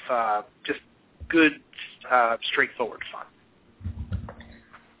enough just good, straightforward fun.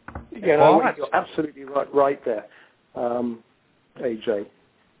 Yeah, you're absolutely right there, AJ.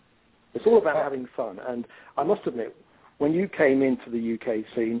 It's all about having fun, and I must admit, when you came into the UK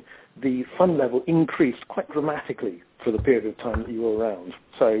scene, the fun level increased quite dramatically for the period of time that you were around.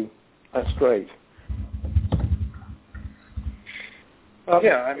 So that's great.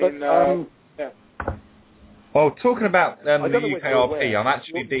 Yeah. Well, talking about the UKRP, I'm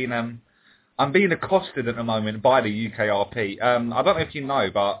actually I'm being accosted at the moment by the UKRP. I don't know if you know,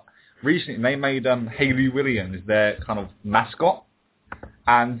 but recently they made Hayley Williams their kind of mascot,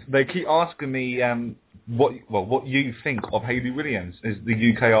 and they keep asking me what you think of Hayley Williams as the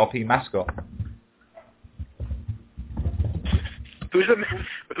UKRP mascot. Who's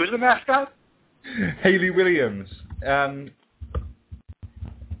the mascot? Hayley Williams. Don't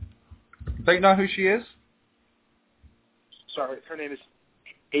you know who she is? Sorry, her name is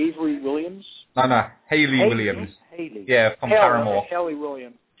Avery Williams? No, Hayley Williams. Hayley. Yeah, from Paramore. Hayley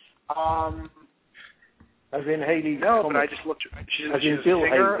Williams. As in Hayley. No, but I just looked. She's a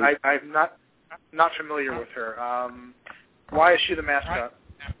singer. I'm not familiar with her. Why is she the mascot?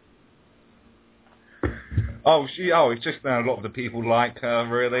 It's just a lot of the people like her,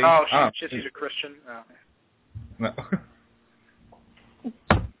 really. She's a Christian? Oh. No.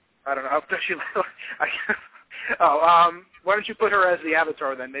 I don't know. Why don't you put her as the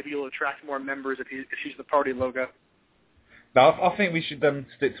avatar then? Maybe you'll attract more members if she's the party logo. No, I think we should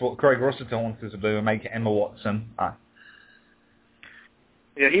stick to what Craig Rossington wanted to do and make it Emma Watson.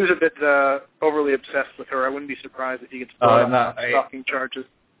 Yeah, he was a bit overly obsessed with her. I wouldn't be surprised if he gets brought up on stalking charges.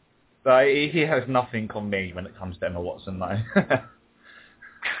 He has nothing on me when it comes to Emma Watson, though.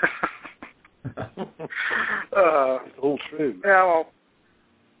 It's all true. Yeah, well,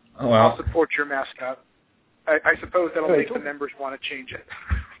 well, I'll support your mascot. I suppose that'll make the members want to change it.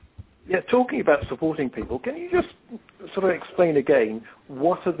 Yeah, talking about supporting people, can you just sort of explain again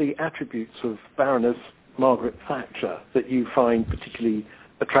what are the attributes of Baroness Margaret Thatcher that you find particularly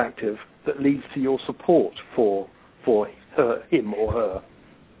attractive that leads to your support for him or her?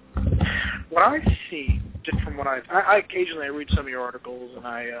 What I see, just from what I occasionally read some of your articles, and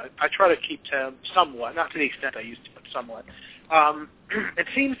I try to keep to somewhat, not to the extent I used to, but somewhat. It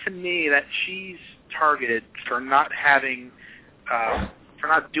seems to me that she's targeted for not having, for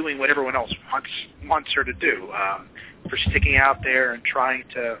not doing what everyone else wants her to do, for sticking out there and trying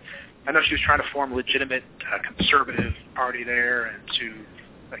to. I know she was trying to form a legitimate conservative party there and to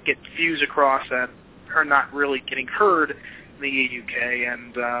get views across, and her not really getting heard in the UK.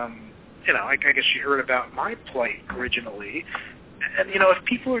 And I guess she heard about my plight originally. And, if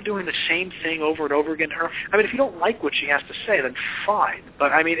people are doing the same thing over and over again to her, if you don't like what she has to say, then fine.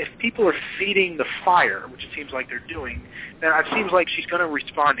 But, if people are feeding the fire, which it seems like they're doing, then it seems like she's going to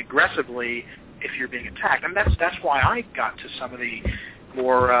respond aggressively if you're being attacked. And that's why I got to some of the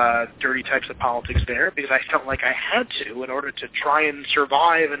more dirty types of politics there, because I felt like I had to in order to try and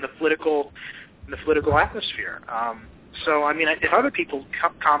survive in the political atmosphere. So, if other people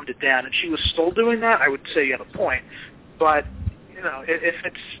calmed it down and she was still doing that, I would say you have a point. But if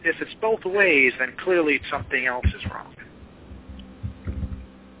it's both ways, then clearly something else is wrong.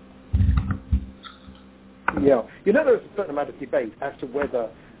 Yeah. There's a certain amount of debate as to whether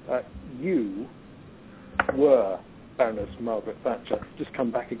you were Baroness Margaret Thatcher. Just come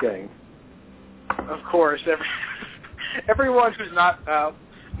back again. Of course. Everyone who's not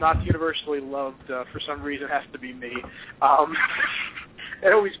universally loved for some reason has to be me.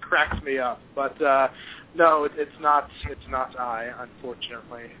 It always cracks me up. But no, it's not I,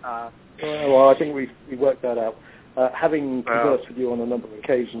 unfortunately. Well, I think we worked that out. Having conversed with you on a number of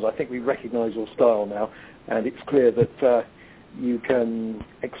occasions, I think we recognise your style now, and it's clear that you can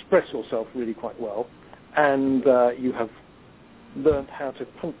express yourself really quite well, and you have learned how to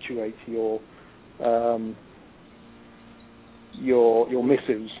punctuate your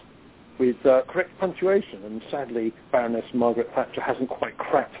missives with correct punctuation, and sadly, Baroness Margaret Thatcher hasn't quite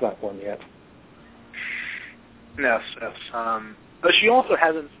cracked that one yet. Yes. But she also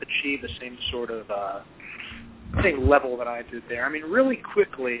hasn't achieved the same sort of same level that I did there. Really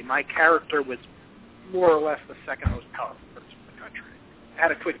quickly, my character was more or less the second most powerful person in the country. I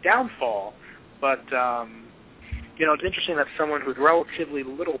had a quick downfall, but it's interesting that someone with relatively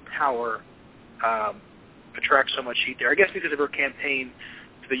little power attracts so much heat there. I guess because of her campaign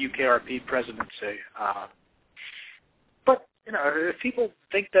to the UKRP presidency. But if people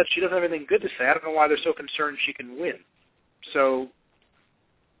think that she doesn't have anything good to say, I don't know why they're so concerned she can win. So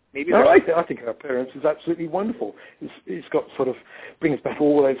maybe. No, I think her appearance is absolutely wonderful. It's got sort of brings back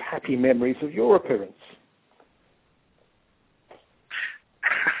all those happy memories of your appearance.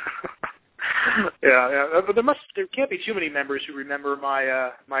 Yeah. But there can't be too many members who remember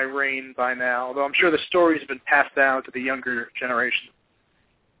my reign by now. Although I'm sure the stories have been passed down to the younger generation.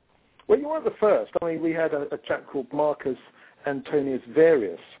 Well, you weren't the first. We had a chap called Marcus Antonius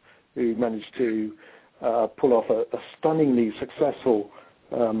Varius who managed to pull off a stunningly successful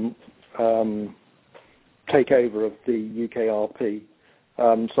takeover of the UKRP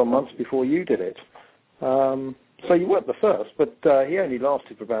some months before you did it. So you weren't the first, but he only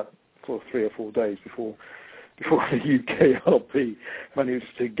lasted for about 3 or 4 days before the UKRP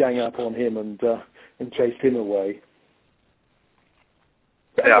managed to gang up on him and chased him away.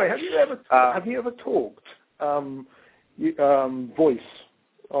 But anyway, have you ever talked voice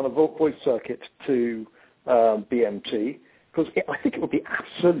on a voice circuit to BMT? Because I think it would be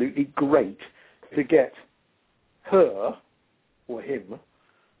absolutely great to get her or him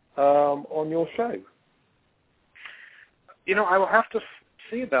on your show. I will have to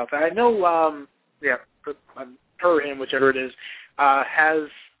see about that. I know, her, him, whichever it is, has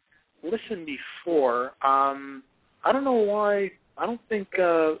listened before. I don't know why. I don't think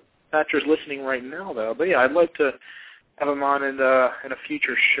Thatcher's listening right now, though. But yeah, I'd like to have him on in a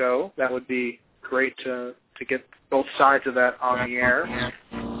future show. That would be great to get both sides of that on the air.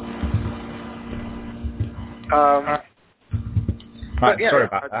 Right, yeah, sorry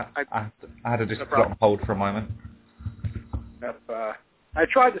about that. I had to just put on hold for a moment. I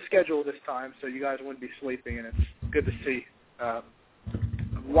tried to schedule this time so you guys wouldn't be sleeping, and it's good to see a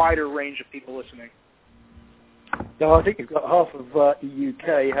wider range of people listening. No, I think you've got half of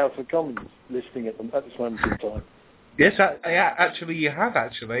UK House of Commons listening at this moment in time. Yes, actually, you have,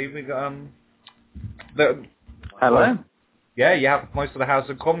 actually. We got, Hello? Yeah, you have most of the House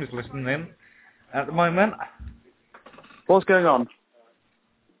of Commons listening in at the moment. What's going on?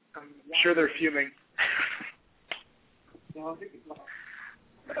 I'm sure they're fuming. Ian?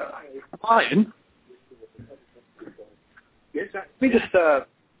 Let me just,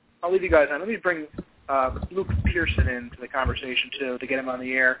 I'll leave you guys on. Let me bring Luke Peterson into the conversation, too, to get him on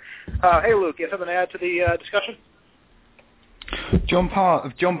the air. Hey, Luke, you have something to add to the discussion? John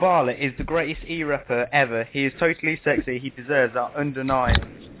Bartlett is the greatest e-rapper ever. He is totally sexy. He deserves our under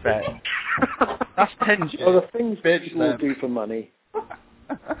 9 bet. That's tension. Well, the things people do for money.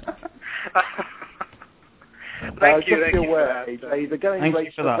 Thank you. Just be aware, AJ, the going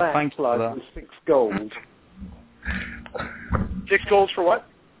rate for that plug was 6 gold. 6 golds for what?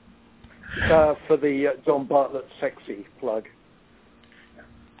 For the John Bartlett sexy plug.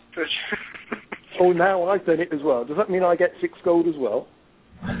 Oh, now I've done it as well. Does that mean I get 6 gold as well?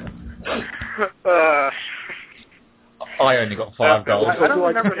 I only got 5 gold. I don't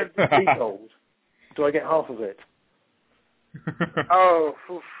remember him. 3 gold. Do I get half of it? Oh,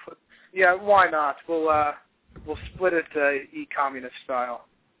 oof. Yeah. Why not? We'll split it e-communist style.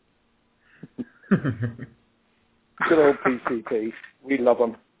 Good old PCP. We love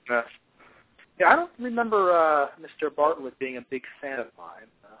them. Yeah, I don't remember Mr. Bartlett being a big fan of mine.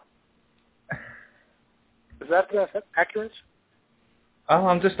 Is that accurate? Oh,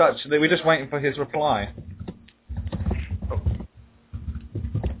 we're just waiting for his reply. Oh.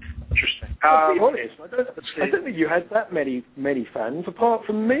 Interesting. To be honest, I don't think you had that many fans, apart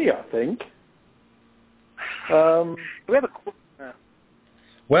from me, I think. We have a...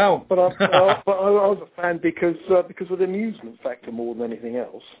 Well, but I was a fan because of the amusement factor more than anything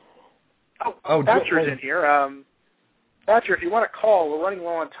else. Oh, Thatcher's in here. Thatcher, if you want to call, we're running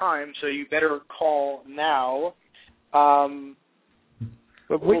low on time, so you better call now. But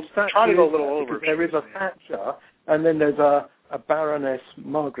which we'll try to go a little over. There is a Thatcher, and then there's a Baroness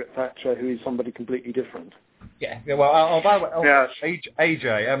Margaret Thatcher, who is somebody completely different. Yeah. Well,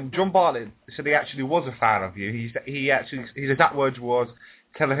 AJ, John Bartlett said he actually was a fan of you. His exact words was,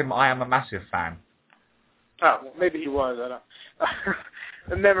 "Tell him I am a massive fan." Oh, well, maybe he was. I don't.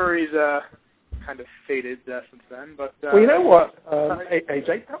 The memories kind of faded since then. But well, you know what,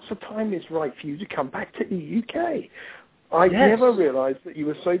 AJ, perhaps the time is right for you to come back to the UK. I never realised that you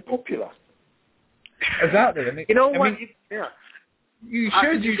were so popular. Exactly. I mean, you know what? You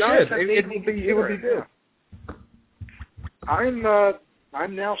should. It would be good. I'm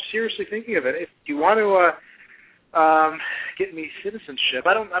now seriously thinking of it. If you want to get me citizenship,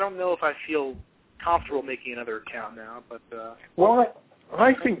 I don't know if I feel comfortable making another account now. But well,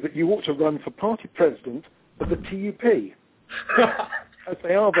 I think that you ought to run for party president of the TUP, as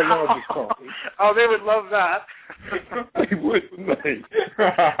they are the largest party. Oh, they would love that. They would, wouldn't they?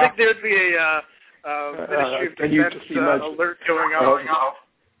 I think there'd be a Ministry of Defense alert going off.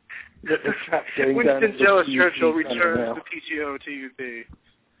 Winston Churchill returns to PTO TUP.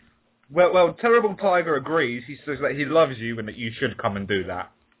 Well, Terrible Tiger agrees. He says that he loves you and that you should come and do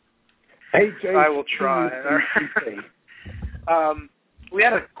that. AJ, I will try. We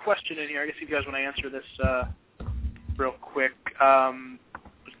had a question in here. I guess you guys want to answer this real quick.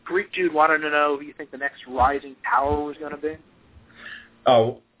 Greek dude wanted to know who you think the next rising power was going to be.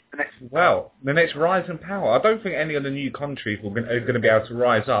 Oh, the next rising power. I don't think any of the new countries are going to be able to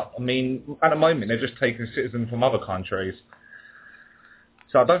rise up. I mean, at the moment, they're just taking citizens from other countries.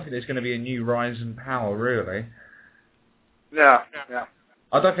 So I don't think there's going to be a new rising power, really. Yeah.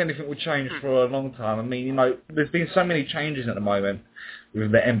 I don't think anything will change for a long time. I mean, there's been so many changes at the moment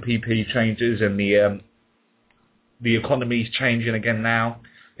with the MPP changes and the economy's changing again now.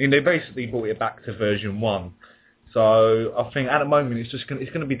 I mean, they basically brought it back to version 1. So I think at the moment it's going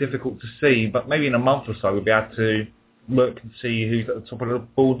to be difficult to see, but maybe in a month or so we'll be able to look and see who's at the top of the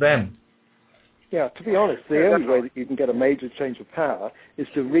board then. Yeah, to be honest, the only way that you can get a major change of power is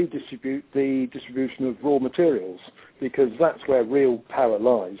to redistribute the distribution of raw materials, because that's where real power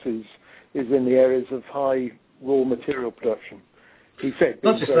lies, is in the areas of high raw material production. He said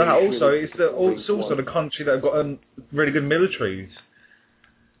not just that, also it's also the country that have got really good militaries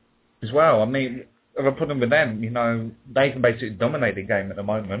as well. I mean, if I put them with them, they can basically dominate the game at the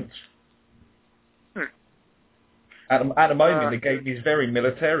moment. At the moment, the game is very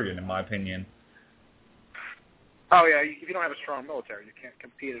militarian, in my opinion. Oh, yeah, if you don't have a strong military, you can't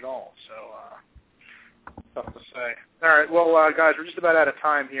compete at all. So, tough to say. All right, well, guys, we're just about out of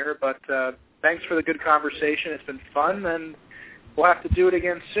time here, but thanks for the good conversation. It's been fun, and we'll have to do it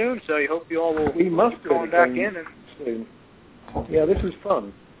again soon, so I hope you all will We must keep going back in. And soon. Yeah, this was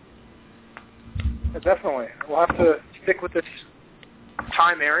fun. Yeah, definitely. We'll have to stick with this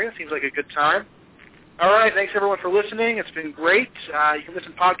time area. Seems like a good time. All right, thanks everyone for listening. It's been great. You can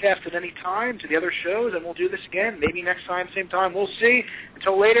listen to podcasts at any time to the other shows, and we'll do this again. Maybe next time, same time. We'll see.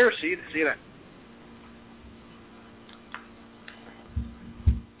 Until later, see you then.